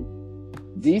see. Like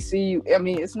DC, I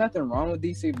mean, it's nothing wrong with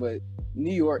DC, but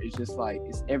New York is just like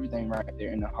it's everything right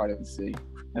there in the heart of the city.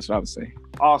 That's what I would say.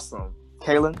 Awesome.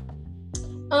 Kailyn?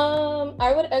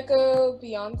 I would echo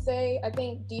Beyonce. I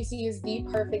think DC is the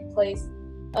perfect place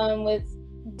with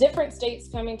different states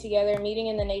coming together, meeting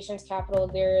in the nation's capital.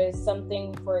 There is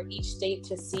something for each state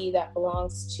to see that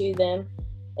belongs to them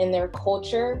and their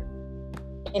culture.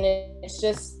 And it's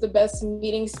just the best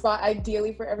meeting spot,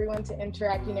 ideally, for everyone to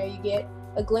interact. You know, you get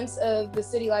a glimpse of the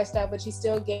city lifestyle, but you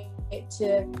still get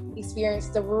to experience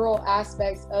the rural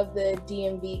aspects of the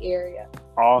DMV area.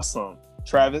 Awesome.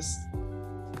 Travis?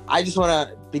 I just want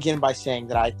to begin by saying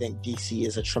that I think DC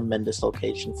is a tremendous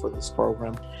location for this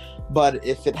program. But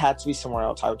if it had to be somewhere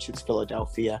else, I would choose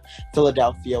Philadelphia.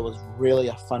 Philadelphia was really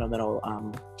a fundamental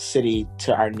city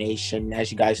to our nation.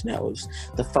 As you guys know, it was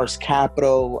the first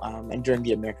capital, and during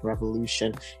the American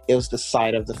Revolution, it was the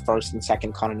site of the First and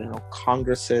Second Continental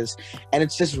Congresses. And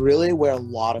it's just really where a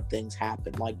lot of things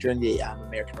happened. Like during the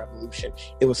American Revolution,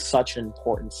 it was such an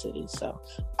important city. So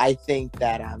I think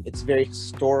that it's very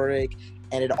historic,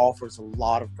 and it offers a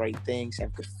lot of great things. You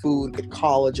have good food, good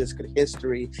colleges, good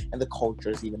history, and the culture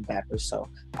is even better. So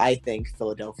I think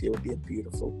Philadelphia would be a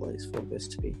beautiful place for this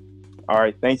to be. All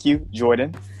right, thank you.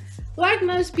 Joyden? Like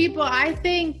most people, I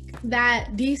think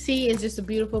that DC is just a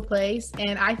beautiful place.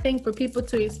 And I think for people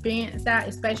to experience that,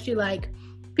 especially like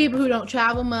people who don't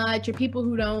travel much or people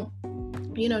who don't,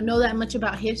 know that much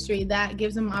about history, that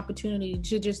gives them an opportunity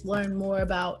to just learn more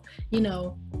about,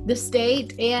 the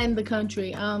state and the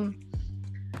country.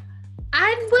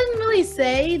 I wouldn't really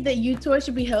say that youth tour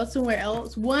should be held somewhere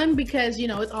else. One, because,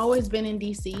 it's always been in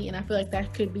DC, and I feel like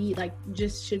that could be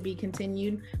just should be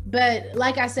continued. But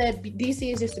like I said,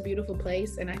 DC is just a beautiful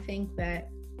place. And I think that,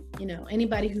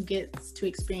 anybody who gets to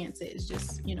experience it is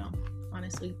just,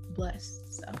 honestly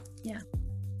blessed. So, yeah.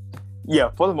 Yeah,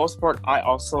 for the most part, I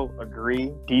also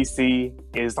agree. DC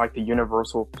is like the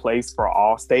universal place for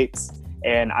all states.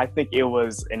 And I think it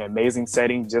was an amazing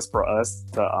setting just for us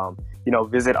to,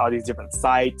 visit all these different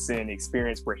sites and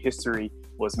experience where history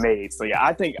was made. So yeah,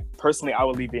 I think personally I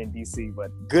would leave it in DC,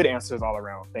 but good answers all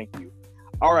around. Thank you.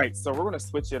 All right, so we're going to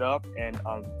switch it up, and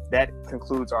that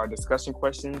concludes our discussion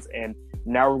questions. And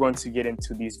now we're going to get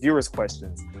into these viewers'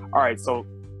 questions. All right, so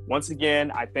once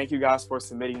again, I thank you guys for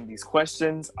submitting these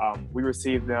questions. We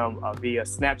received them via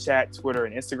Snapchat, Twitter,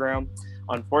 and Instagram.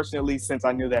 Unfortunately, since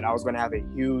I knew that I was going to have a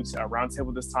huge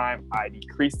roundtable this time, I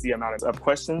decreased the amount of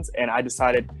questions, and I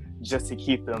decided just to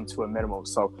keep them to a minimum.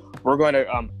 So we're going to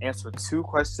answer 2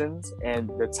 questions, and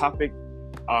the topic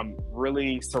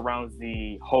really surrounds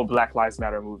the whole Black Lives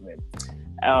Matter movement.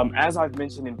 As I've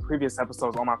mentioned in previous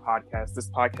episodes on my podcast, this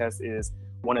podcast is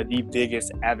one of the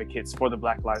biggest advocates for the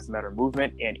Black Lives Matter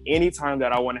movement. And anytime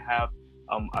that I want to have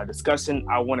a discussion,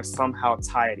 I want to somehow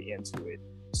tie it into it.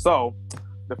 So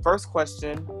the first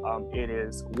question, it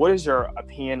is, what is your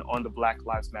opinion on the Black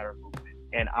Lives Matter movement?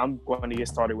 And I'm going to get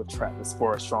started with Travis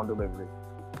for a strong delivery.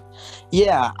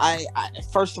 Yeah, I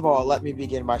first of all, let me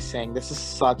begin by saying this is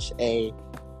such a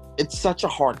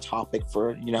hard topic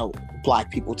for,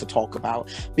 Black people to talk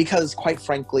about, because quite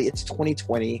frankly, it's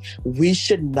 2020. We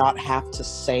should not have to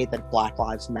say that Black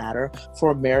lives matter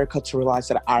for America to realize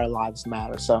that our lives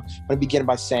matter. So I'm going to begin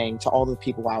by saying to all the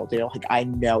people out there, I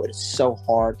know it is so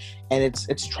hard, and it's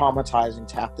traumatizing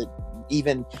to have to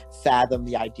even fathom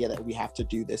the idea that we have to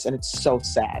do this, and it's so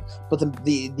sad. But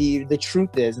the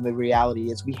truth is, and the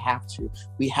reality is, we have to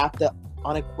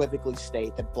unequivocally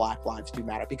state that Black lives do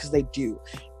matter, because they do.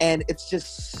 And it's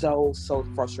just so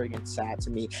frustrating and sad to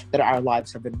me that our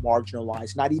lives have been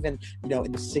marginalized, not even in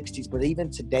the 60s, but even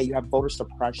today. You have voter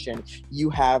suppression, you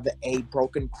have a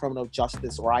broken criminal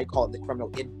justice, or I call it the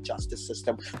criminal injustice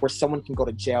system, where someone can go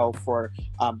to jail for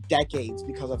decades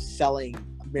because of selling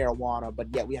marijuana,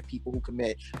 but yet we have people who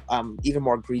commit even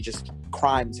more egregious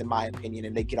crimes, in my opinion,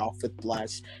 and they get off with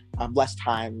less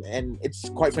time. And it's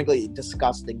quite frankly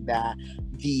disgusting that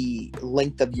the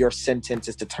length of your sentence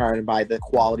is determined by the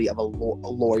quality of a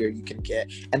lawyer you can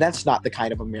get, and that's not the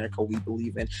kind of America we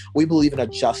believe in. We believe in a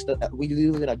just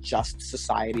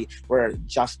society where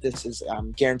justice is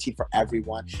guaranteed for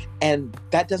everyone, and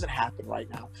that doesn't happen right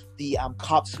now. The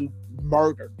cops who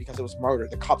murdered, because it was murder,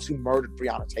 the cops who murdered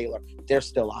Breonna Taylor, they're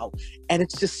still out. And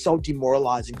it's just so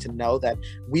demoralizing to know that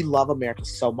we love America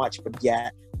so much, but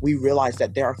yet we realize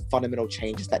that there are fundamental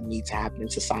changes that need to happen in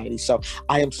society. So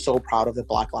I am so proud of the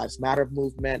Black Lives Matter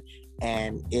movement,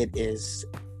 and it is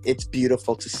it's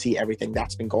beautiful to see everything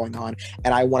that's been going on.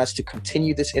 And I want us to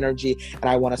continue this energy, and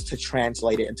I want us to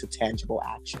translate it into tangible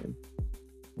action.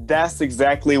 That's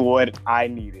exactly what I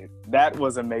needed. That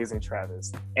was amazing,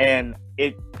 Travis. And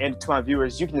to my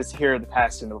viewers, you can just hear the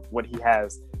passion of what he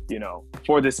has,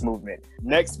 for this movement.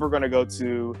 Next, we're going to go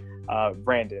to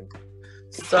Brandon.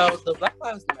 So the Black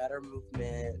Lives Matter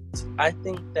movement, I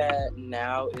think that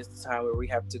now is the time where we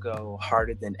have to go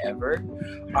harder than ever.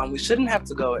 We shouldn't have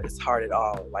to go as hard at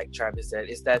all, like Travis said.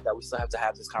 It's that we still have to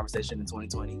have this conversation in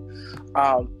 2020.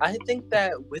 I think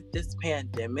that with this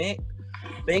pandemic,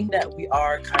 being that we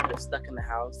are kind of stuck in the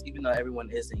house, even though everyone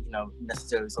isn't,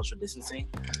 necessarily social distancing,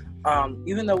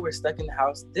 even though we're stuck in the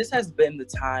house, this has been the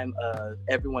time of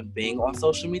everyone being on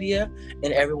social media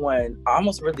and everyone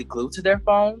almost really glued to their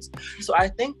phones. So I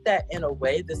think that in a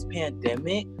way, this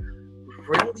pandemic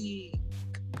really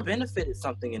benefited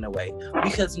something in a way,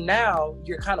 because now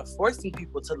you're kind of forcing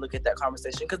people to look at that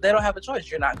conversation because they don't have a choice.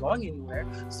 You're not going anywhere.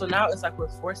 So now it's like we're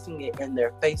forcing it in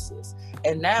their faces.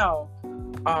 And now,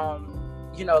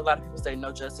 a lot of people say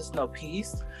no justice, no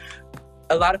peace.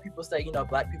 A lot of people say,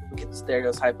 Black people get the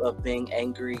stereotype of being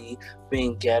angry,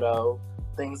 being ghetto,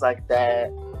 things like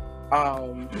that.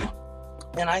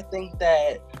 And I think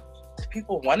that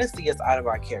people want to see us out of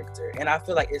our character. And I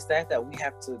feel like it's that we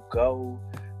have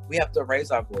to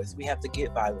raise our voice. We have to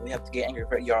get violent. We have to get angry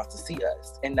for y'all to see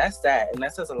us. And that's sad. And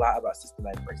that says a lot about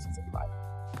systematic racism.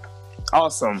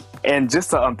 Awesome. And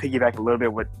just to piggyback a little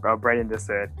bit what Brandon just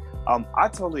said, I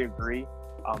totally agree.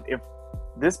 If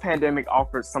this pandemic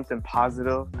offers something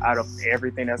positive out of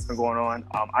everything that's been going on,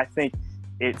 I think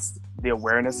it's the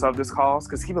awareness of this cause.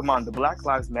 Because keep in mind, the Black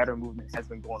Lives Matter movement has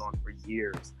been going on for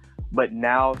years. But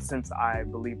now, since I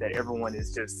believe that everyone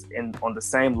is just on the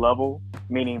same level,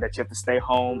 meaning that you have to stay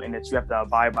home and that you have to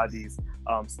abide by these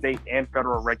state and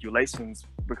federal regulations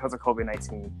because of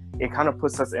COVID-19, it kind of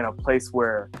puts us in a place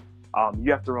where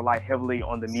you have to rely heavily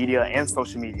on the media and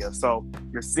social media. So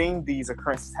you're seeing these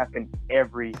occurrences happen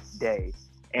every day.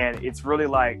 And it's really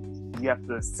like you have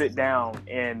to sit down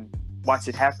and watch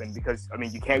it happen because,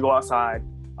 you can't go outside.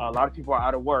 A lot of people are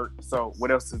out of work. So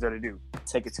what else is there to do?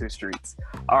 Take it to the streets.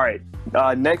 All right.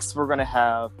 Next, we're going to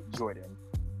have Joyden.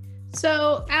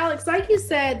 So, Alex, like you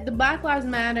said, the Black Lives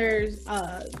Matters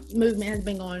movement has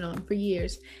been going on for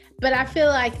years. But I feel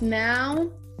like now,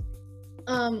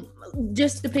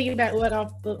 just to piggyback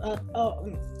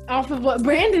off of what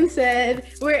Brandon said,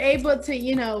 we're able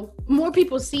to, more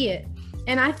people see it.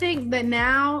 And I think that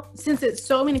now, since it's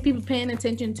so many people paying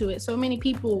attention to it, so many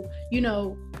people,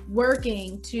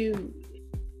 working to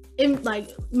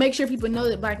make sure people know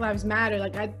that Black Lives Matter,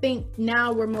 I think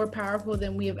now we're more powerful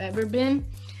than we have ever been.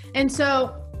 And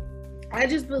so I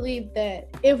just believe that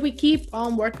if we keep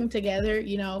on working together,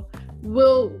 I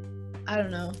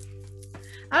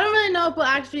don't really know if we'll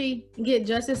actually get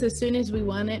justice as soon as we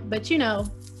want it, but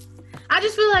I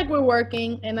just feel like we're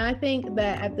working, and I think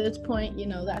that at this point,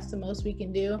 that's the most we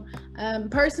can do.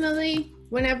 Personally,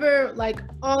 whenever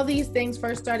all these things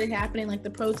first started happening, the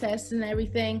protests and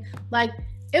everything,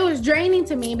 it was draining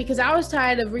to me because I was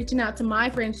tired of reaching out to my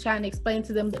friends trying to explain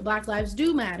to them that Black lives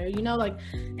do matter,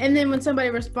 and then when somebody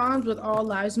responds with all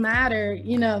lives matter,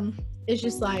 it's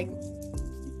just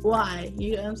why?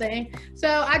 You know what I'm saying? So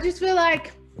I just feel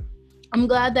like I'm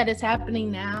glad that it's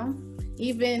happening now.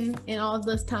 Even in all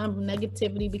this time of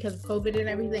negativity because of COVID and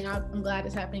everything, I'm glad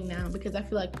it's happening now because I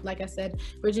feel like I said,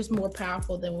 we're just more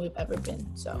powerful than we've ever been.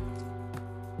 So,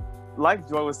 like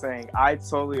Joy was saying, I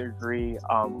totally agree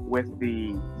with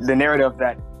the narrative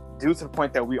that due to the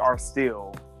point that we are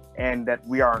still and that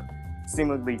we are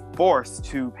seemingly forced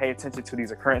to pay attention to these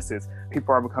occurrences,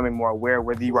 people are becoming more aware,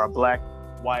 whether you are Black,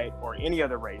 white, or any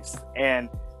other race. And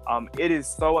it is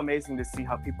so amazing to see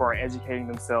how people are educating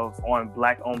themselves on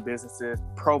Black-owned businesses,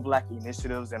 pro-Black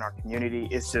initiatives in our community.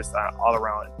 It's just an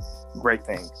all-around great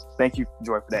thing. Thank you,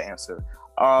 Joy, for that answer.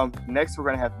 Next, we're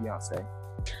going to have Beyonce.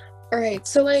 All right,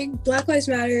 so Black Lives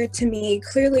Matter to me,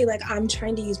 clearly I'm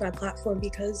trying to use my platform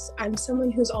because I'm someone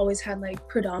who's always had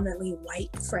predominantly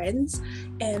white friends,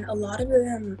 and a lot of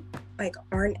them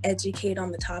aren't educated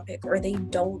on the topic, or they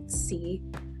don't see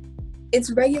it's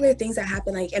regular things that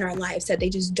happen in our lives that they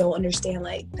just don't understand,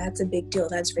 that's a big deal,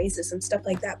 that's racist and stuff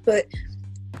like that. But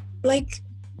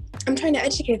I'm trying to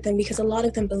educate them because a lot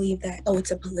of them believe that,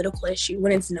 it's a political issue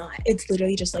when it's not. It's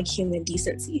literally just human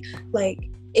decency.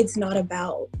 It's not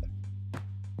about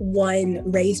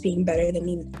one race being better than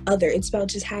the other. It's about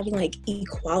just having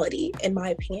equality, in my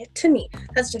opinion. To me,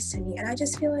 that's just to me. And I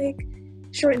just feel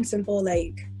short and simple,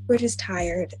 we're just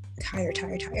tired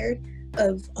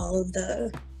of all of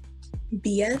the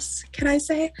BS, can I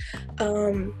say?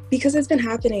 Because it's been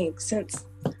happening since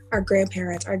our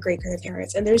grandparents, our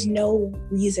great-grandparents, and there's no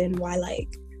reason why like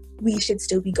we should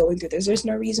still be going through this. There's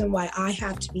no reason why I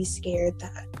have to be scared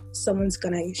that someone's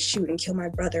gonna shoot and kill my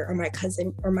brother or my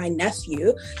cousin or my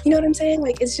nephew. You know what I'm saying?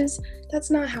 Like, it's just,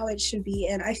 that's not how it should be.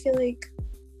 And I feel like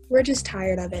we're just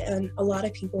tired of it. And a lot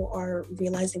of people are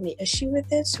realizing the issue with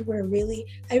it. So we're really,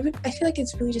 I feel like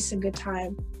it's really just a good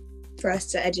time for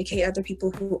us to educate other people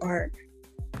who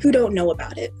don't know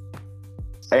about it.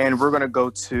 And we're gonna go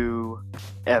to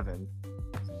Evan.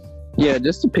 Yeah,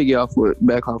 just to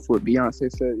back off what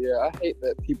Beyonce said. Yeah, I hate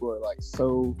that people are like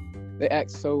they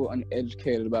act so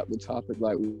uneducated about the topic,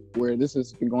 like where this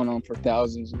has been going on for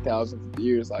thousands and thousands of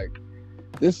years. Like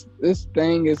this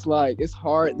thing is like, it's a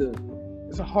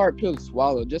hard pill to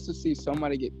swallow just to see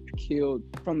somebody get killed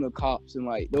from the cops, and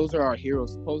like those are our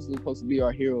heroes, supposed to be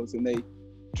our heroes, and they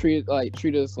treat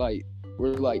us like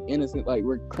we're like innocent, like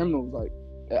we're criminals. Like,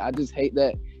 I just hate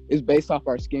that it's based off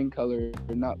our skin color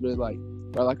and not really like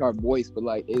our voice, but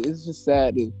like it's just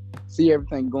sad to see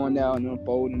everything going down and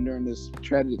unfolding during this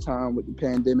tragic time with the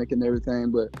pandemic and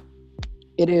everything. But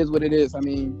it is what it is. I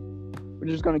mean, we're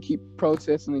just gonna keep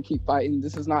protesting and keep fighting.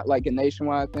 This is not like a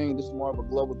nationwide thing. This is more of a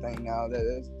global thing now.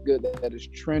 That's good that it's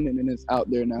trending and it's out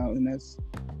there now, and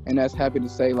that's happy to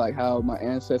say, like how my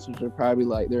ancestors are probably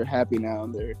like, they're happy now,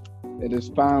 and it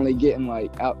is finally getting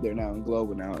like out there now and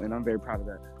global now, and I'm very proud of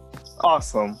that.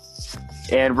 Awesome.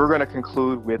 And we're going to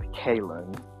conclude with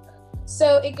Kailyn.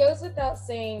 So it goes without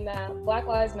saying that Black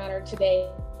Lives Matter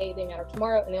today, they matter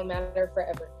tomorrow, and they'll matter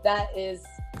forever. That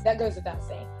goes without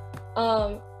saying.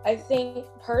 I think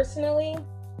personally,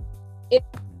 it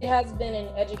has been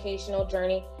an educational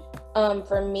journey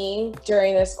for me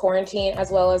during this quarantine,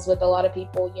 as well as with a lot of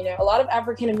people. You know, a lot of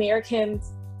African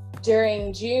Americans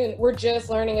during June, we're just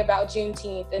learning about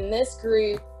Juneteenth, and this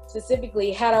group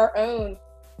specifically had our own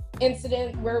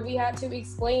incident where we had to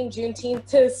explain Juneteenth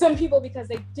to some people because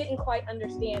they didn't quite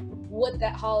understand what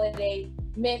that holiday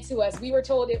meant to us. We were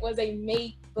told it was a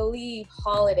make-believe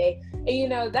holiday. And you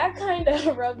know, that kind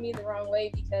of rubbed me the wrong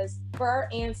way, because for our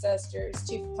ancestors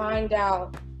to find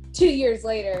out 2 years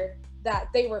later that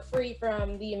they were free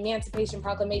from the Emancipation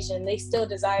Proclamation, they still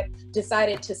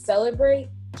decided to celebrate,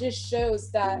 just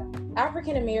shows that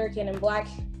African American and Black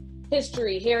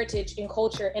history, heritage, and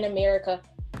culture in America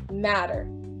matter.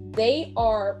 They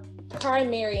are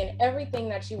primary in everything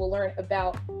that you will learn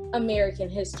about American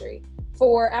history.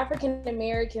 For African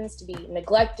Americans to be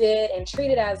neglected and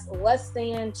treated as less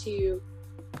than to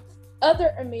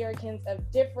other Americans of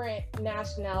different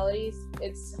nationalities,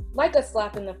 it's like a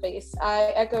slap in the face.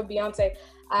 I echo Beyonce.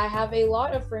 I have a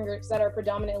lot of friend groups that are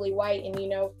predominantly white, and you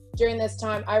know, during this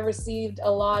time I received a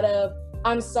lot of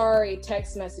 "I'm sorry"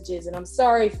 text messages and "I'm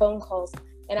sorry" phone calls.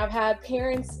 And I've had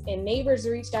parents and neighbors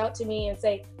reach out to me and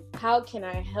say, how can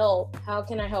I help? How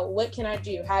can I help? What can I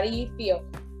do? How do you feel?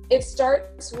 It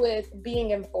starts with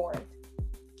being informed.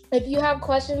 If you have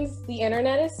questions, the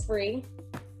internet is free.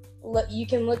 You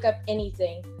can look up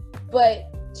anything.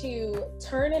 But to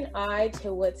turn an eye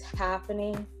to what's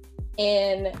happening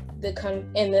in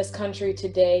this country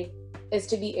today is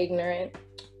to be ignorant.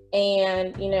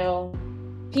 And, you know,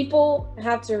 people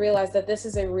have to realize that this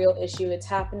is a real issue. It's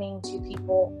happening to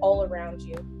people all around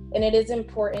you. And it is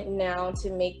important now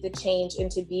to make the change and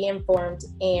to be informed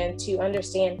and to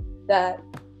understand that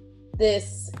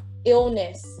this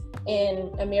illness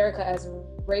in America as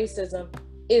racism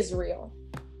is real.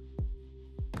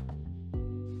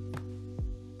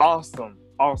 Awesome.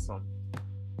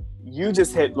 You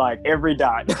just hit like every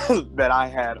dot that I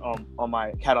had on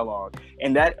my catalog.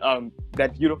 And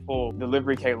that beautiful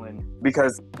delivery, Kailyn,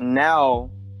 because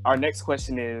now our next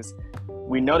question is,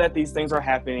 we know that these things are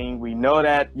happening. We know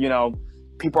that, you know,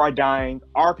 people are dying.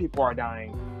 Our people are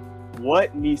dying.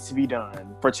 What needs to be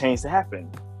done for change to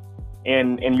happen?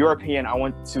 And in your opinion, I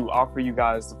want to offer you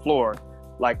guys the floor.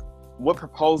 Like, what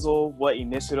proposal, what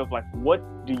initiative, like what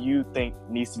do you think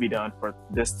needs to be done for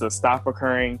this to stop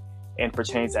occurring and for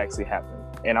change to actually happen?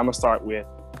 And I'm gonna start with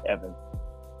Evan.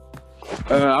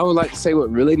 I would like to say what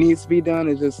really needs to be done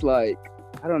is just like,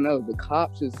 I don't know, the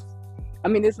cops is, I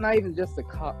mean, it's not even just the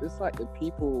cops, it's like the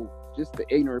people, just the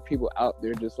ignorant people out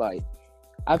there, just like,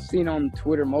 I've seen on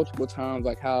Twitter multiple times,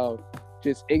 like how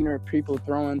just ignorant people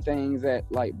throwing things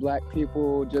at like Black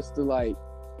people just to like,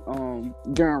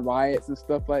 during riots and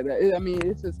stuff like that. I mean,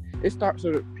 it's just, it starts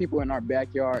with people in our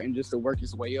backyard and just to work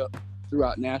its way up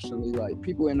throughout nationally, like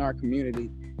people in our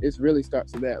community. It really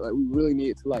starts with that. Like, we really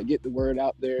need to like get the word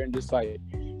out there and just like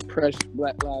press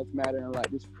Black Lives Matter and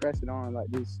like just press it on, like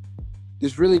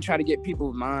just really try to get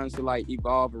people's minds to like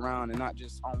evolve around and not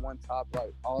just on one top,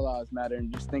 like all lives matter,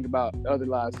 and just think about other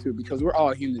lives too, because we're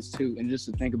all humans too. And just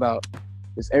to think about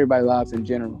just everybody's lives in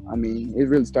general. I mean, it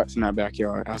really starts in our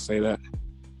backyard. I'll say that.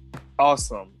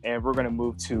 Awesome. And we're going to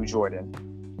move to Joyden.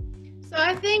 So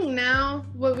I think now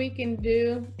what we can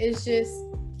do is just,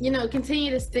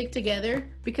 continue to stick together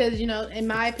because, in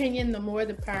my opinion, the more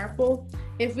the powerful.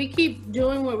 If we keep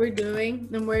doing what we're doing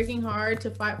and working hard to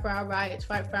fight for our rights,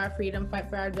 fight for our freedom, fight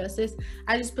for our justice,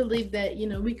 I just believe that,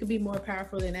 we could be more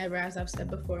powerful than ever, as I've said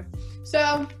before.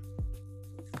 So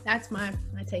that's my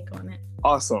take on it.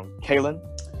 Awesome. Kailyn?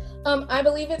 I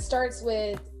believe it starts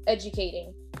with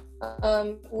educating.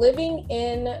 Living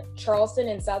in Charleston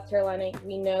in South Carolina,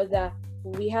 we know that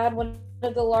we had one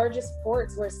of the largest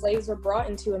ports where slaves were brought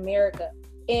into America.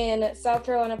 In South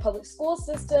Carolina public school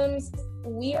systems,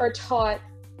 we are taught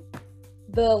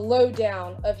the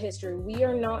lowdown of history. We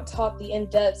are not taught the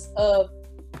in-depths of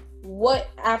what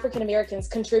African Americans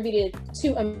contributed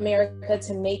to America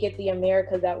to make it the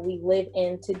America that we live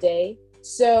in today.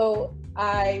 So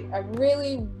I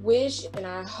really wish and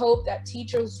I hope that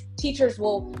teachers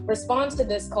will respond to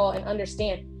this call and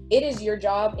understand it is your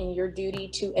job and your duty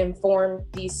to inform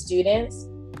these students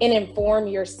and inform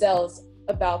yourselves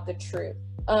about the truth.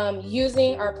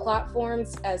 Using our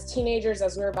platforms as teenagers,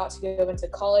 as we're about to go into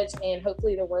college and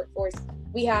hopefully the workforce,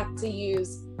 we have to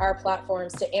use our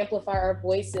platforms to amplify our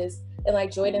voices. And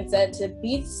like Joyden said,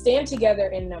 to stand together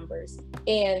in numbers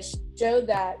and show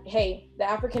that, hey, the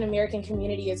African American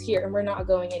community is here and we're not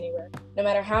going anywhere. No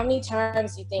matter how many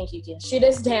times you think you can shoot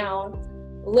us down,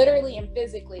 literally and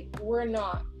physically, we're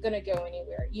not going to go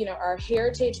anywhere. Our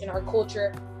heritage and our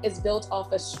culture is built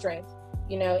off of strength,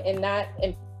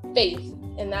 and faith.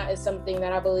 And that is something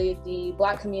that I believe the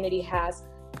Black community has.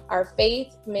 Our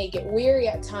faith may get weary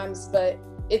at times, but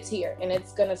it's here and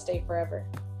it's going to stay forever.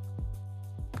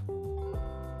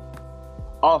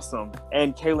 Awesome.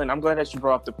 And Kailyn, I'm glad that you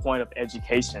brought up the point of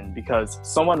education because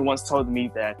someone once told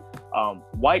me that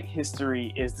white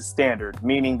history is the standard,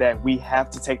 meaning that we have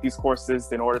to take these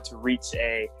courses in order to reach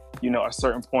a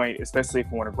certain point, especially if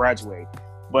we want to graduate.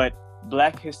 But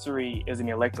Black history is an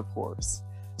elective course.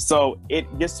 So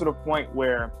it gets to the point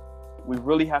where we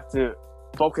really have to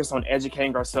focus on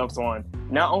educating ourselves on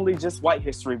not only just white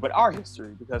history, but our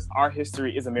history, because our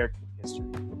history is American history.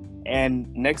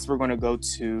 And next we're going to go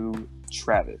to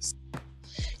Travis.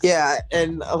 Yeah,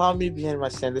 and allow me to begin by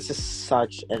saying this is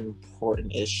such an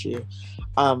important issue.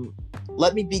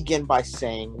 Let me begin by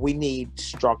saying we need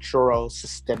structural,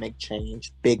 systemic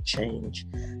change, big change.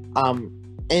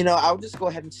 I'll just go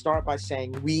ahead and start by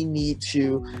saying we need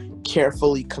to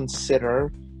carefully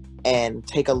consider and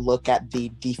take a look at the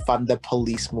defund the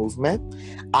police movement.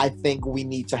 I think we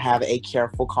need to have a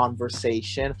careful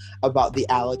conversation about the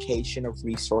allocation of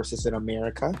resources in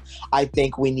America. I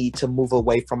think we need to move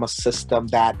away from a system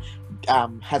that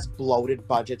has bloated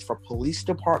budgets for police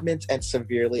departments and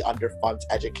severely underfunds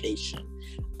education.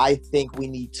 I think we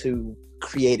need to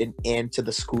create an end to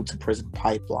the school to prison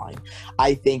pipeline.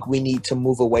 I think we need to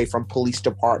move away from police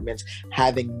departments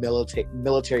having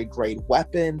military grade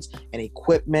weapons and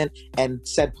equipment, and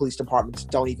said police departments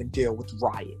don't even deal with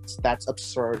riots. That's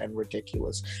absurd and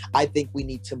ridiculous. I think we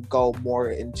need to go more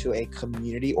into a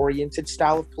community oriented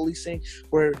style of policing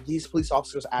where these police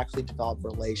officers actually develop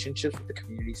relationships with the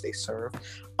communities they serve.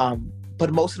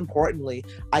 But most importantly,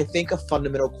 I think a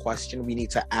fundamental question we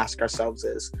need to ask ourselves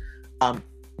is,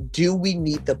 do we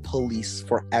need the police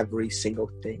for every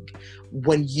single thing?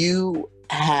 When you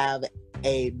have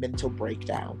a mental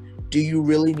breakdown, do you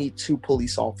really need 2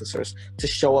 police officers to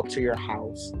show up to your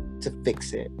house to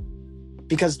fix it?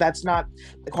 Because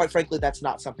quite frankly, that's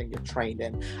not something you're trained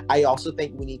in. I also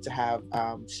think we need to have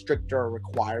stricter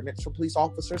requirements for police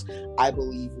officers. I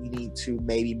believe we need to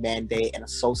maybe mandate an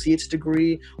associate's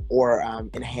degree or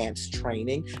enhanced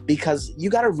training, because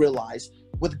you got to realize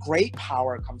with great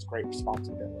power comes great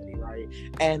responsibility, right?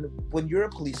 And when you're a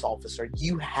police officer,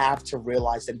 you have to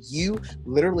realize that you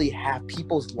literally have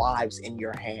people's lives in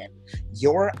your hand.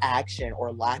 Your action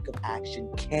or lack of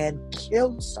action can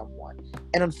kill someone.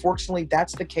 And unfortunately,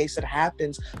 that's the case that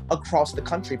happens across the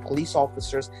country. Police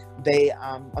officers,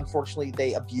 unfortunately,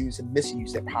 they abuse and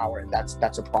misuse their power, and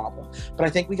that's a problem. But I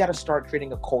think we got to start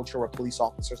creating a culture where police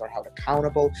officers are held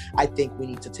accountable. I think we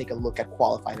need to take a look at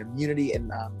qualified immunity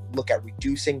and look at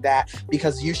reducing that,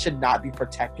 because you should not be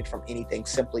protected from anything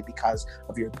simply because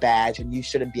of your badge, and you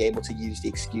shouldn't be able to use the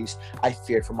excuse, I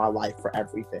feared for my life, for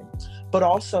everything. But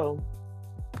also,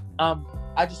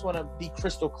 I just want to be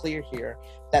crystal clear here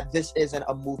that this isn't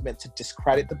a movement to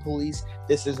discredit the police.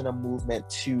 This isn't a movement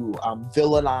to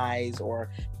villainize or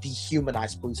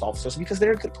dehumanize police officers, because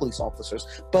they're good police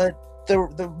officers. But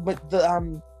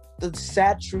the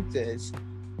sad truth is,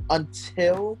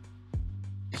 until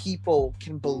people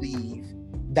can believe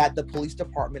that the police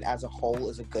department as a whole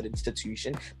is a good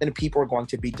institution, then people are going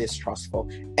to be distrustful,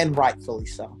 and rightfully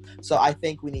so. So I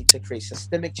think we need to create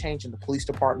systemic change in the police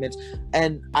departments.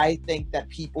 And I think that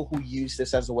people who use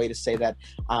this as a way to say that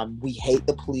we hate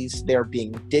the police, they're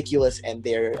being ridiculous, and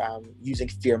they're using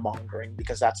fear mongering,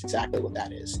 because that's exactly what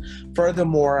that is.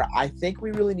 Furthermore, I think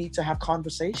we really need to have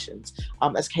conversations.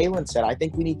 As Kailyn said, I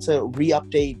think we need to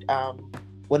re-update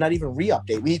well, not even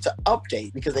re-update. We need to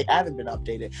update, because they haven't been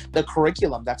updated. The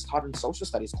curriculum that's taught in social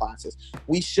studies classes.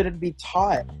 We shouldn't be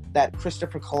taught that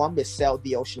Christopher Columbus sailed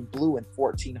the ocean blue in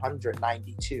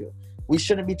 1492. We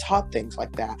shouldn't be taught things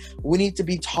like that. We need to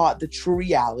be taught the true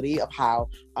reality of how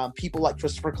people like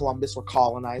Christopher Columbus were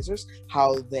colonizers,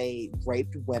 how they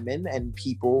raped women and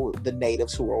people, the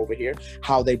natives who were over here,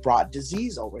 how they brought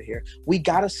disease over here. We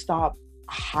got to stop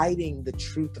hiding the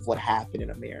truth of what happened in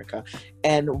America.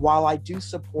 And while I do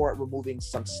support removing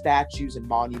some statues and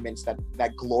monuments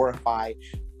that glorify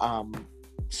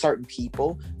certain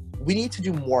people, we need to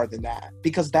do more than that,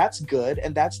 because that's good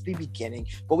and that's the beginning,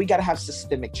 but we got to have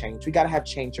systemic change. We got to have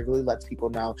change that really lets people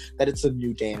know that it's a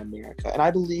new day in America. And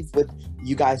I believe with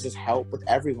you guys' help, with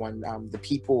everyone, the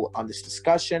people on this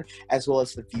discussion, as well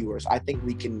as the viewers, I think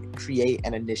we can create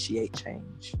and initiate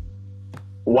change.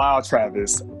 Wow,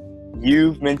 Travis,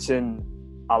 you've mentioned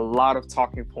a lot of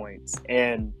talking points,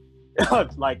 and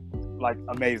like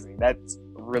amazing. That's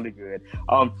really good.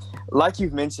 Like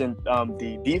you've mentioned,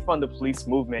 the defund the police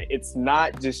movement, it's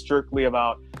not just strictly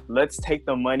about let's take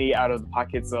the money out of the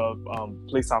pockets of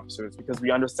police officers, because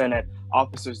we understand that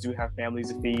officers do have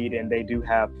families to feed and they do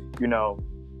have,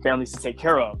 families to take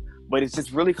care of. But it's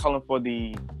just really calling for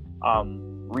the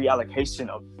reallocation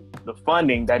of the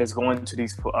funding that is going to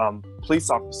these police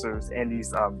officers and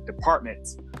these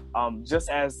departments. Just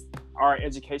as our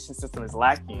education system is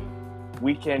lacking,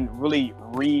 we can really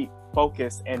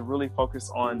refocus and really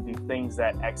focus on the things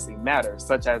that actually matter,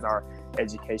 such as our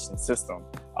education system.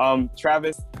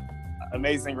 Travis,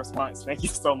 amazing response. Thank you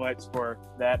so much for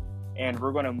that. And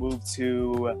we're going to move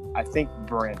to, I think,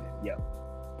 Brandon. Yep.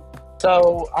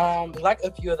 So, like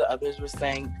a few of the others were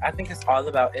saying, I think it's all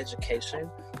about education,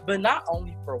 but not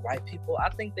only for white people. I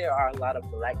think there are a lot of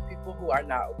Black people who are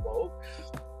not woke.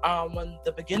 When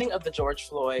the beginning of the George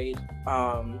Floyd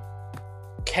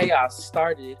chaos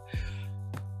started,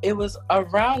 it was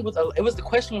the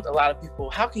question with a lot of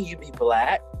people: how can you be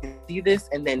Black, see this,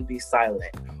 and then be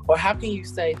silent? Or how can you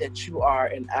say that you are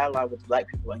an ally with Black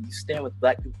people and you stand with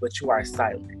Black people, but you are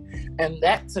silent? And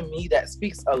that, to me, that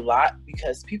speaks a lot,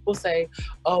 because people say,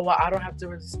 oh, well, I don't have to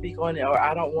really speak on it, or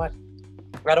I don't want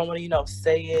to,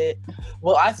 say it.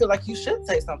 Well, I feel like you should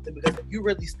say something, because if you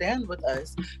really stand with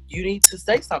us, you need to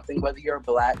say something, whether you're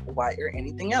Black, white, or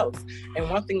anything else. And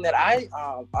one thing that I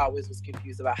always was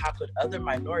confused about, how could other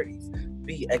minorities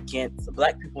be against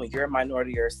Black people when you're a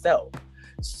minority yourself?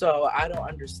 So I don't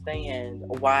understand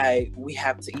why we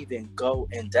have to even go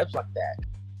in depth like that.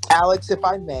 Alex, if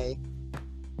I may.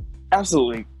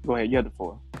 Absolutely. Go ahead. You have the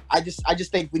floor. I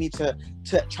just think we need to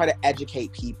try to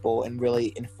educate people and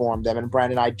really inform them. And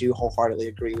Brandon, I do wholeheartedly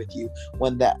agree with you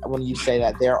when you say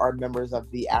that there are members of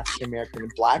the African American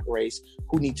and Black race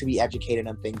who need to be educated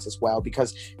on things as well.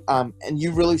 Because and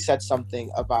you really said something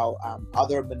about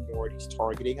other minorities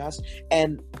targeting us.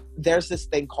 And there's this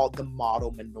thing called the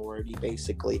model minority,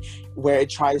 basically, where it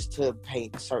tries to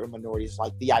paint certain minorities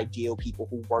like the ideal people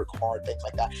who work hard, things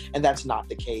like that. And that's not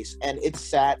the case. And it's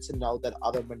sad to know that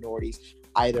other minorities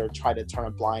either try to turn a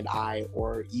blind eye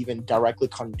or even directly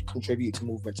contribute to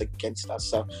movements against us.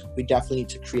 So we definitely need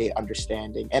to create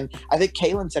understanding. And I think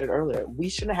Kailyn said it earlier, we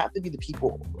shouldn't have to be the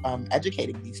people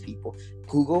educating these people.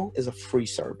 Google is a free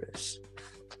service.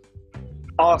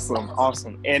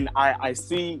 Awesome. And I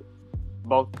see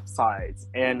both sides.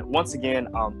 And once again,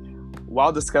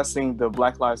 while discussing the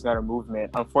Black Lives Matter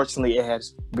movement, unfortunately, it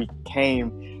has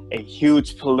became a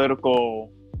huge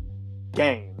political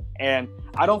game. And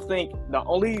I don't think the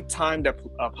only time that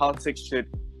politics should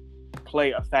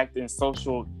play a factor in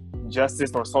social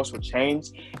justice or social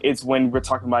change is when we're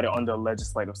talking about it on the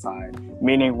legislative side,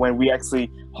 meaning when we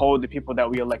actually hold the people that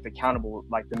we elect accountable,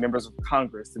 like the members of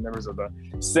Congress, the members of the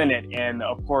Senate, and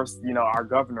of course, our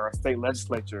governor, our state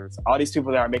legislatures, all these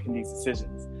people that are making these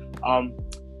decisions.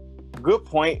 Good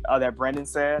point that Brandon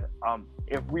said.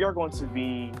 If we are going to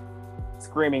be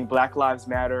screaming Black Lives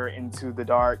Matter into the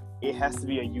dark, it has to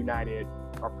be a united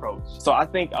approach. So I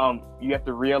think you have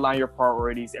to realign your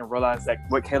priorities and realize that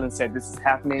what Kailyn said, this is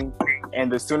happening,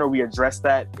 and the sooner we address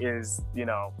that is,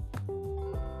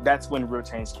 that's when real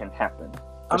change can happen.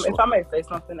 If I may say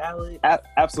something, Alex.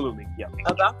 Absolutely, yeah.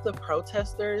 About the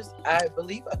protesters, I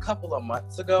believe a couple of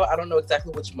months ago, I don't know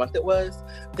exactly which month it was,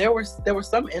 there was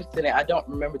some incident, I don't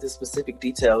remember the specific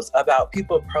details, about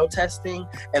people protesting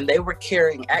and they were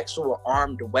carrying actual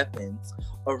armed weapons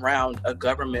around a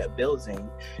government building.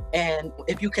 And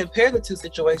if you compare the two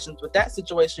situations, with that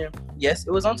situation, yes,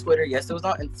 it was on Twitter, yes, it was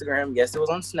on Instagram, yes, it was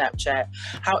on Snapchat.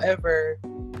 However,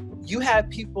 you have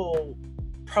people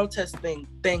protesting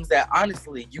things that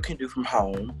honestly you can do from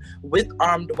home with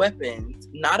armed weapons,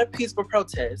 not a peaceful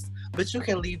protest, but you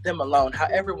can leave them alone.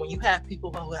 However, when you have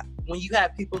people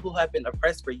who have been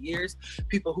oppressed for years,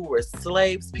 people who were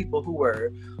slaves, people who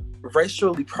were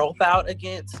racially profiled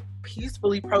against,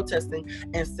 peacefully protesting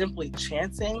and simply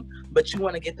chanting, but you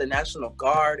want to get the National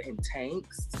Guard and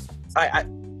tanks,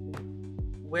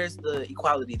 where's the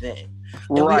equality then?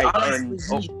 And right. We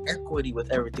honestly need equity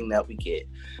with everything that we get.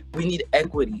 We need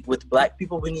equity with Black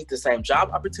people. We need the same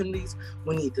job opportunities.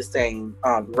 We need the same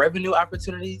revenue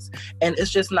opportunities. And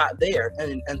it's just not there.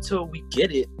 And until we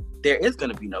get it, there is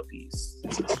going to be no peace.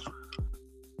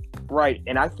 Right.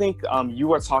 And I think you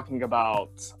were talking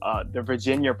about the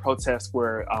Virginia protest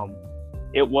where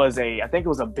it was I think it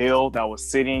was a bill that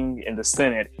was sitting in the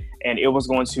Senate, and it was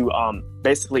going to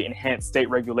basically enhance state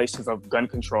regulations of gun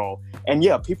control. And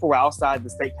yeah, people were outside the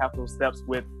state capitol steps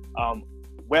with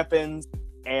weapons.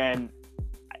 And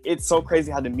it's so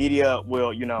crazy how the media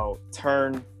will,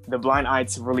 turn the blind eye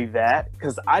to really that.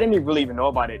 Because I didn't really even know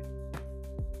about it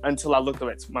until I looked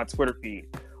at my Twitter feed.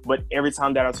 But every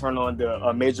time that I turn on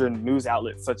the major news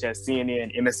outlets such as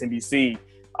CNN, MSNBC,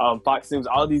 Fox News,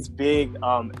 all these big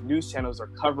news channels are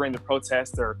covering the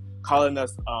protests. They're calling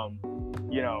us,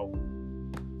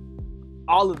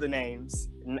 all of the names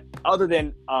other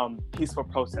than peaceful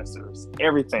protesters,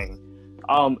 everything.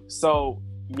 So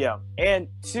yeah, and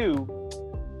two,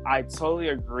 I totally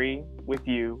agree with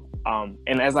you.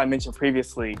 And as I mentioned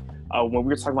previously, when we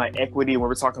were talking about equity, when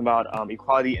we're talking about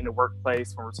equality in the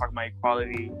workplace, when we're talking about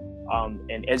equality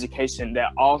in education,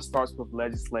 that all starts with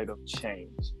legislative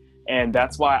change. And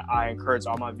that's why I encourage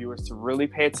all my viewers to really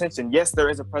pay attention. Yes, there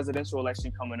is a presidential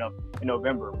election coming up in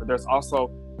November, but there's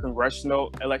also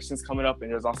congressional elections coming up,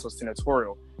 and there's also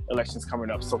senatorial elections coming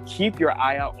up. So keep your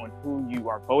eye out on who you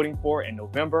are voting for in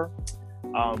November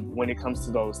when it comes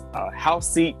to those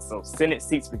House seats, those Senate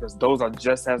seats, because those are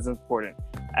just as important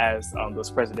as those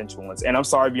presidential ones. And I'm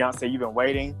sorry, Beyonce, you've been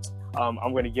waiting. I'm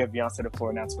going to give Beyonce the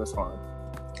floor now to respond.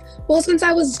 Well, since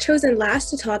I was chosen last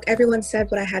to talk, everyone said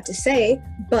what I had to say,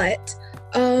 but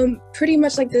pretty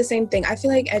much like the same thing. I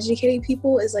feel like educating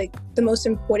people is like the most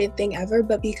important thing ever,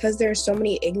 but because there are so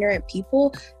many ignorant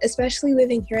people, especially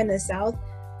living here in the South,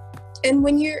 and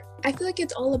I feel like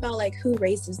it's all about like who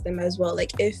raises them as well.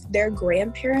 Like if their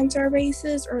grandparents are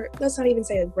racist, or let's not even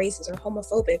say like racist or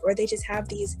homophobic, or they just have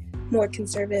these more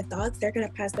conservative thoughts, they're going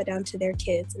to pass that down to their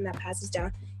kids, and that passes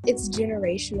down. It's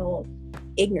generational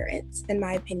ignorance, in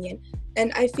my opinion.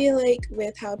 And I feel like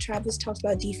with how Travis talks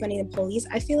about defunding the police,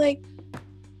 I feel like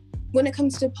when it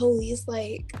comes to police,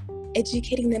 like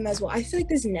educating them as well, I feel like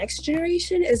this next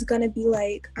generation is going to be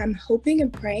like, I'm hoping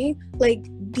and praying, like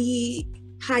the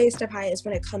highest of highest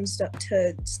when it comes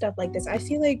to stuff like this. I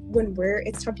feel like when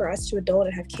it's time for us to adult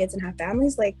and have kids and have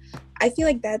families, like I feel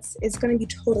like it's going to be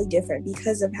totally different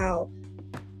because of how,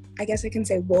 I guess I can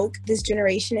say, woke this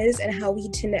generation is and how we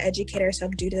tend to educate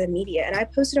ourselves due to the media. And I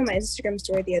posted on my Instagram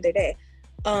story the other day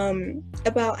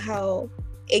about how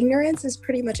ignorance is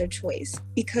pretty much a choice,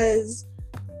 because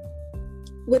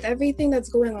with everything that's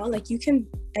going on, like you can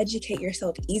educate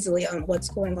yourself easily on what's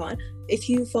going on. If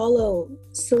you follow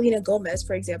Selena Gomez,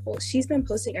 for example, she's been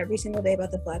posting every single day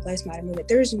about the Black Lives Matter movement.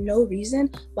 There's no reason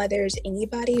why there's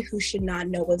anybody who should not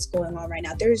know what's going on right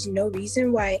now. There's no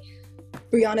reason why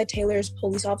Breonna Taylor's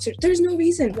police officers, there's no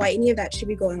reason why any of that should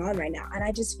be going on right now. And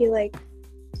I just feel like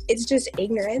it's just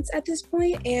ignorance at this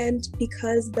point. And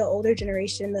because the older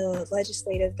generation, the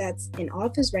legislative that's in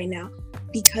office right now,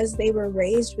 because they were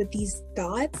raised with these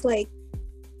thoughts, like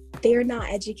they're not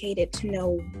educated to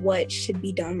know what should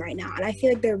be done right now. And I feel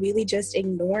like they're really just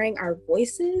ignoring our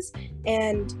voices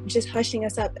and just hushing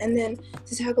us up. And then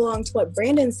to tag along to what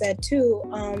Brandon said too,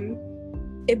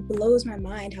 it blows my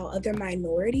mind how other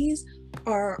minorities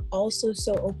are also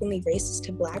so openly racist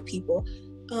to Black people.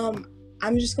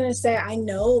 I'm just gonna say, I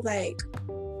know like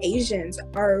Asians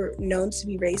are known to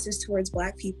be racist towards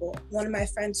Black people. One of my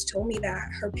friends told me that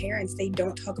her parents, they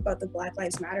don't talk about the Black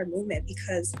Lives Matter movement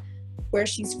because where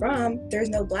she's from, there's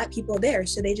no Black people there.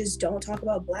 So they just don't talk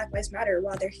about Black Lives Matter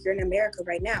while they're here in America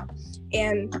right now.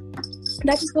 And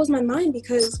that just blows my mind,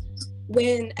 because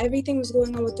when everything was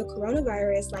going on with the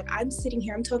coronavirus, like I'm sitting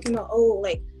here, I'm talking about, oh,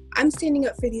 like I'm standing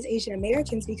up for these Asian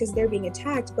Americans because they're being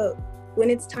attacked, but when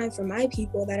it's time for my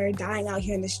people that are dying out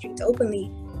here in the streets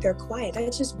openly, they're quiet.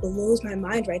 That just blows my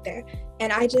mind right there.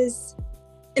 And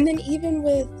then even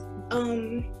with,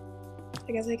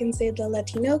 I guess I can say the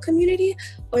Latino community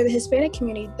or the Hispanic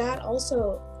community, that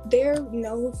also, they're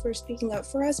known for speaking up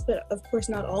for us, but of course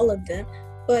not all of them.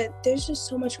 But there's just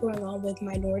so much going on with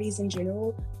minorities in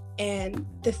general, and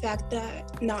the fact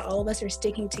that not all of us are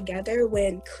sticking together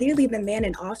when clearly the man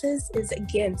in office is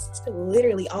against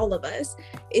literally all of us.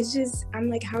 It's just, I'm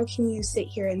like, how can you sit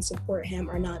here and support him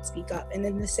or not speak up? And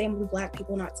then the same with Black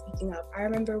people not speaking up. I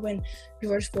remember when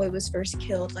George Floyd was first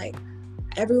killed, like,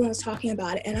 everyone was talking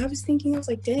about it, and I was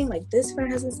like, dang, like, this friend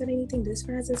hasn't said anything, this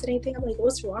friend hasn't said anything. I'm like,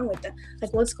 what's wrong with them?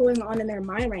 Like, what's going on in their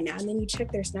mind right now? And then you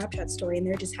check their Snapchat story and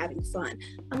they're just having fun.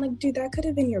 I'm like, dude, that could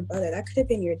have been your brother, that could have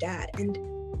been your dad. And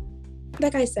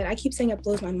like I said, I keep saying it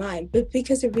blows my mind, but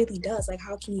because it really does. Like,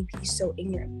 how can you be so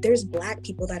ignorant? There's Black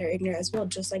people that are ignorant as well,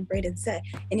 just like Braden said.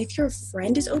 And if your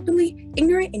friend is openly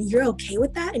ignorant and you're okay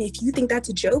with that, and if you think that's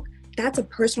a joke, that's a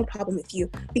personal problem with you.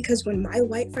 Because when my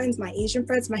white friends, my Asian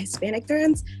friends, my Hispanic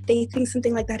friends, they think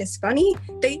something like that is funny,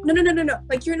 no.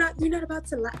 Like, you're not about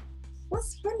to laugh.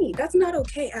 What's funny? That's not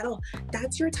okay at all.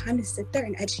 That's your time to sit there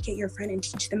and educate your friend and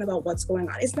teach them about what's going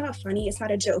on. It's not funny. It's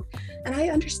not a joke. And I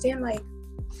understand, like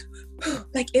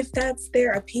if that's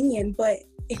their opinion, but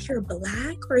if you're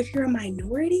Black or if you're a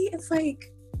minority, it's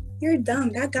like, you're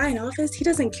dumb. That guy in office, he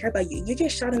doesn't care about you. You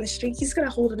get shot in the street, he's gonna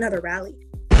hold another rally.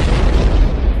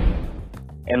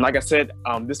 And like I said,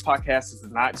 this podcast is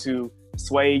not to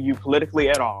sway you politically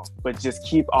at all, but just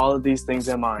keep all of these things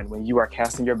in mind when you are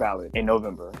casting your ballot in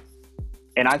November.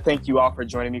 And I thank you all for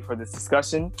joining me for this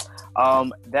discussion.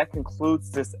 That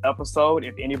concludes this episode.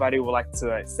 If anybody would like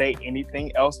to say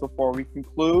anything else before we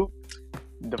conclude,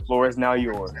 the floor is now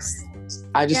yours.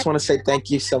 I just want to say thank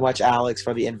you so much, Alex,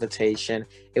 for the invitation.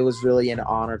 It was really an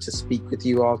honor to speak with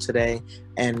you all today.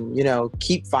 And,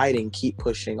 keep fighting, keep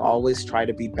pushing. Always try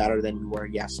to be better than you were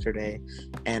yesterday.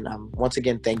 And once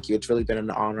again, thank you. It's really been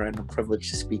an honor and a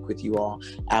privilege to speak with you all.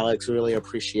 Alex, really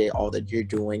appreciate all that you're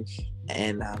doing.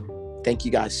 And thank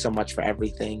you guys so much for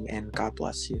everything. And God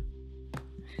bless you.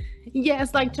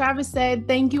 Yes, like Travis said,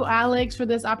 thank you, Alex, for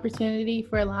this opportunity,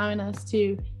 for allowing us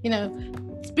to,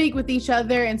 speak with each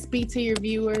other and speak to your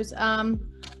viewers.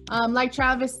 Like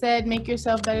Travis said, make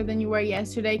yourself better than you were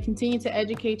yesterday. Continue to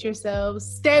educate yourselves.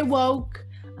 Stay woke.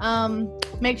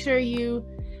 Make sure you're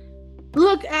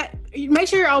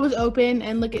always open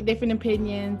and look at different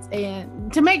opinions,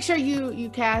 and to make sure you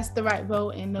cast the right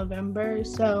vote in November.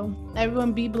 So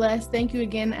everyone be blessed. Thank you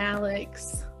again,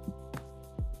 Alex,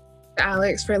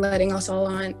 for letting us all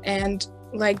on. And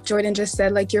like Joyden just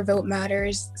said, like, your vote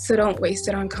matters, so don't waste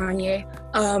it on Kanye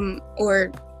or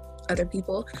other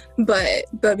people, but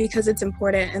because it's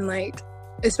important, and like,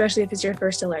 especially if it's your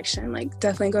first election, like,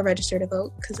 definitely go register to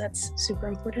vote, because that's super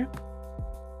important.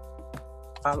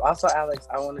 Also, Alex,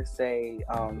 I want to say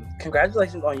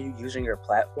congratulations on you using your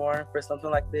platform for something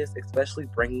like this, especially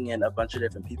bringing in a bunch of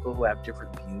different people who have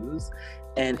different views.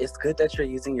 And it's good that you're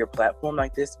using your platform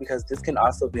like this, because this can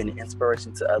also be an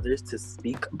inspiration to others to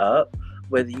speak up.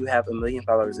 Whether you have 1 million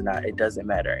followers or not, it doesn't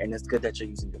matter. And it's good that you're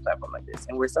using your platform like this.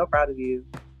 And we're so proud of you.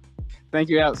 Thank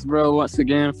you, Alex, bro, once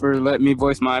again for letting me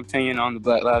voice my opinion on the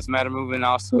Black Lives Matter movement, and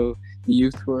also the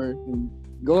youth tour. And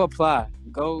go apply.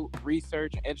 Go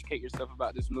research and educate yourself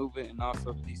about this movement, and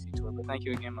also the DC tour. But thank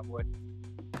you again, my boy.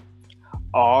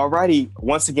 Alrighty.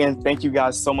 Once again, thank you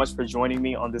guys so much for joining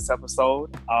me on this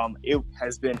episode. It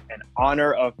has been an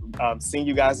honor of seeing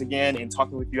you guys again and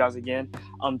talking with you guys again.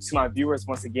 To my viewers,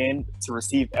 once again, to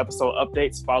receive episode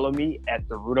updates, follow me at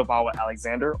The Root of All with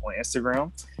Alexander on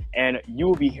Instagram. And you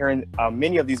will be hearing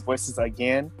many of these voices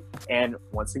again. And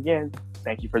once again,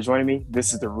 thank you for joining me.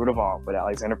 This is The Root of All with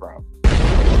Alexander Brown.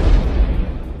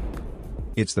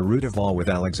 It's The Root of All with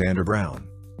Alexander Brown.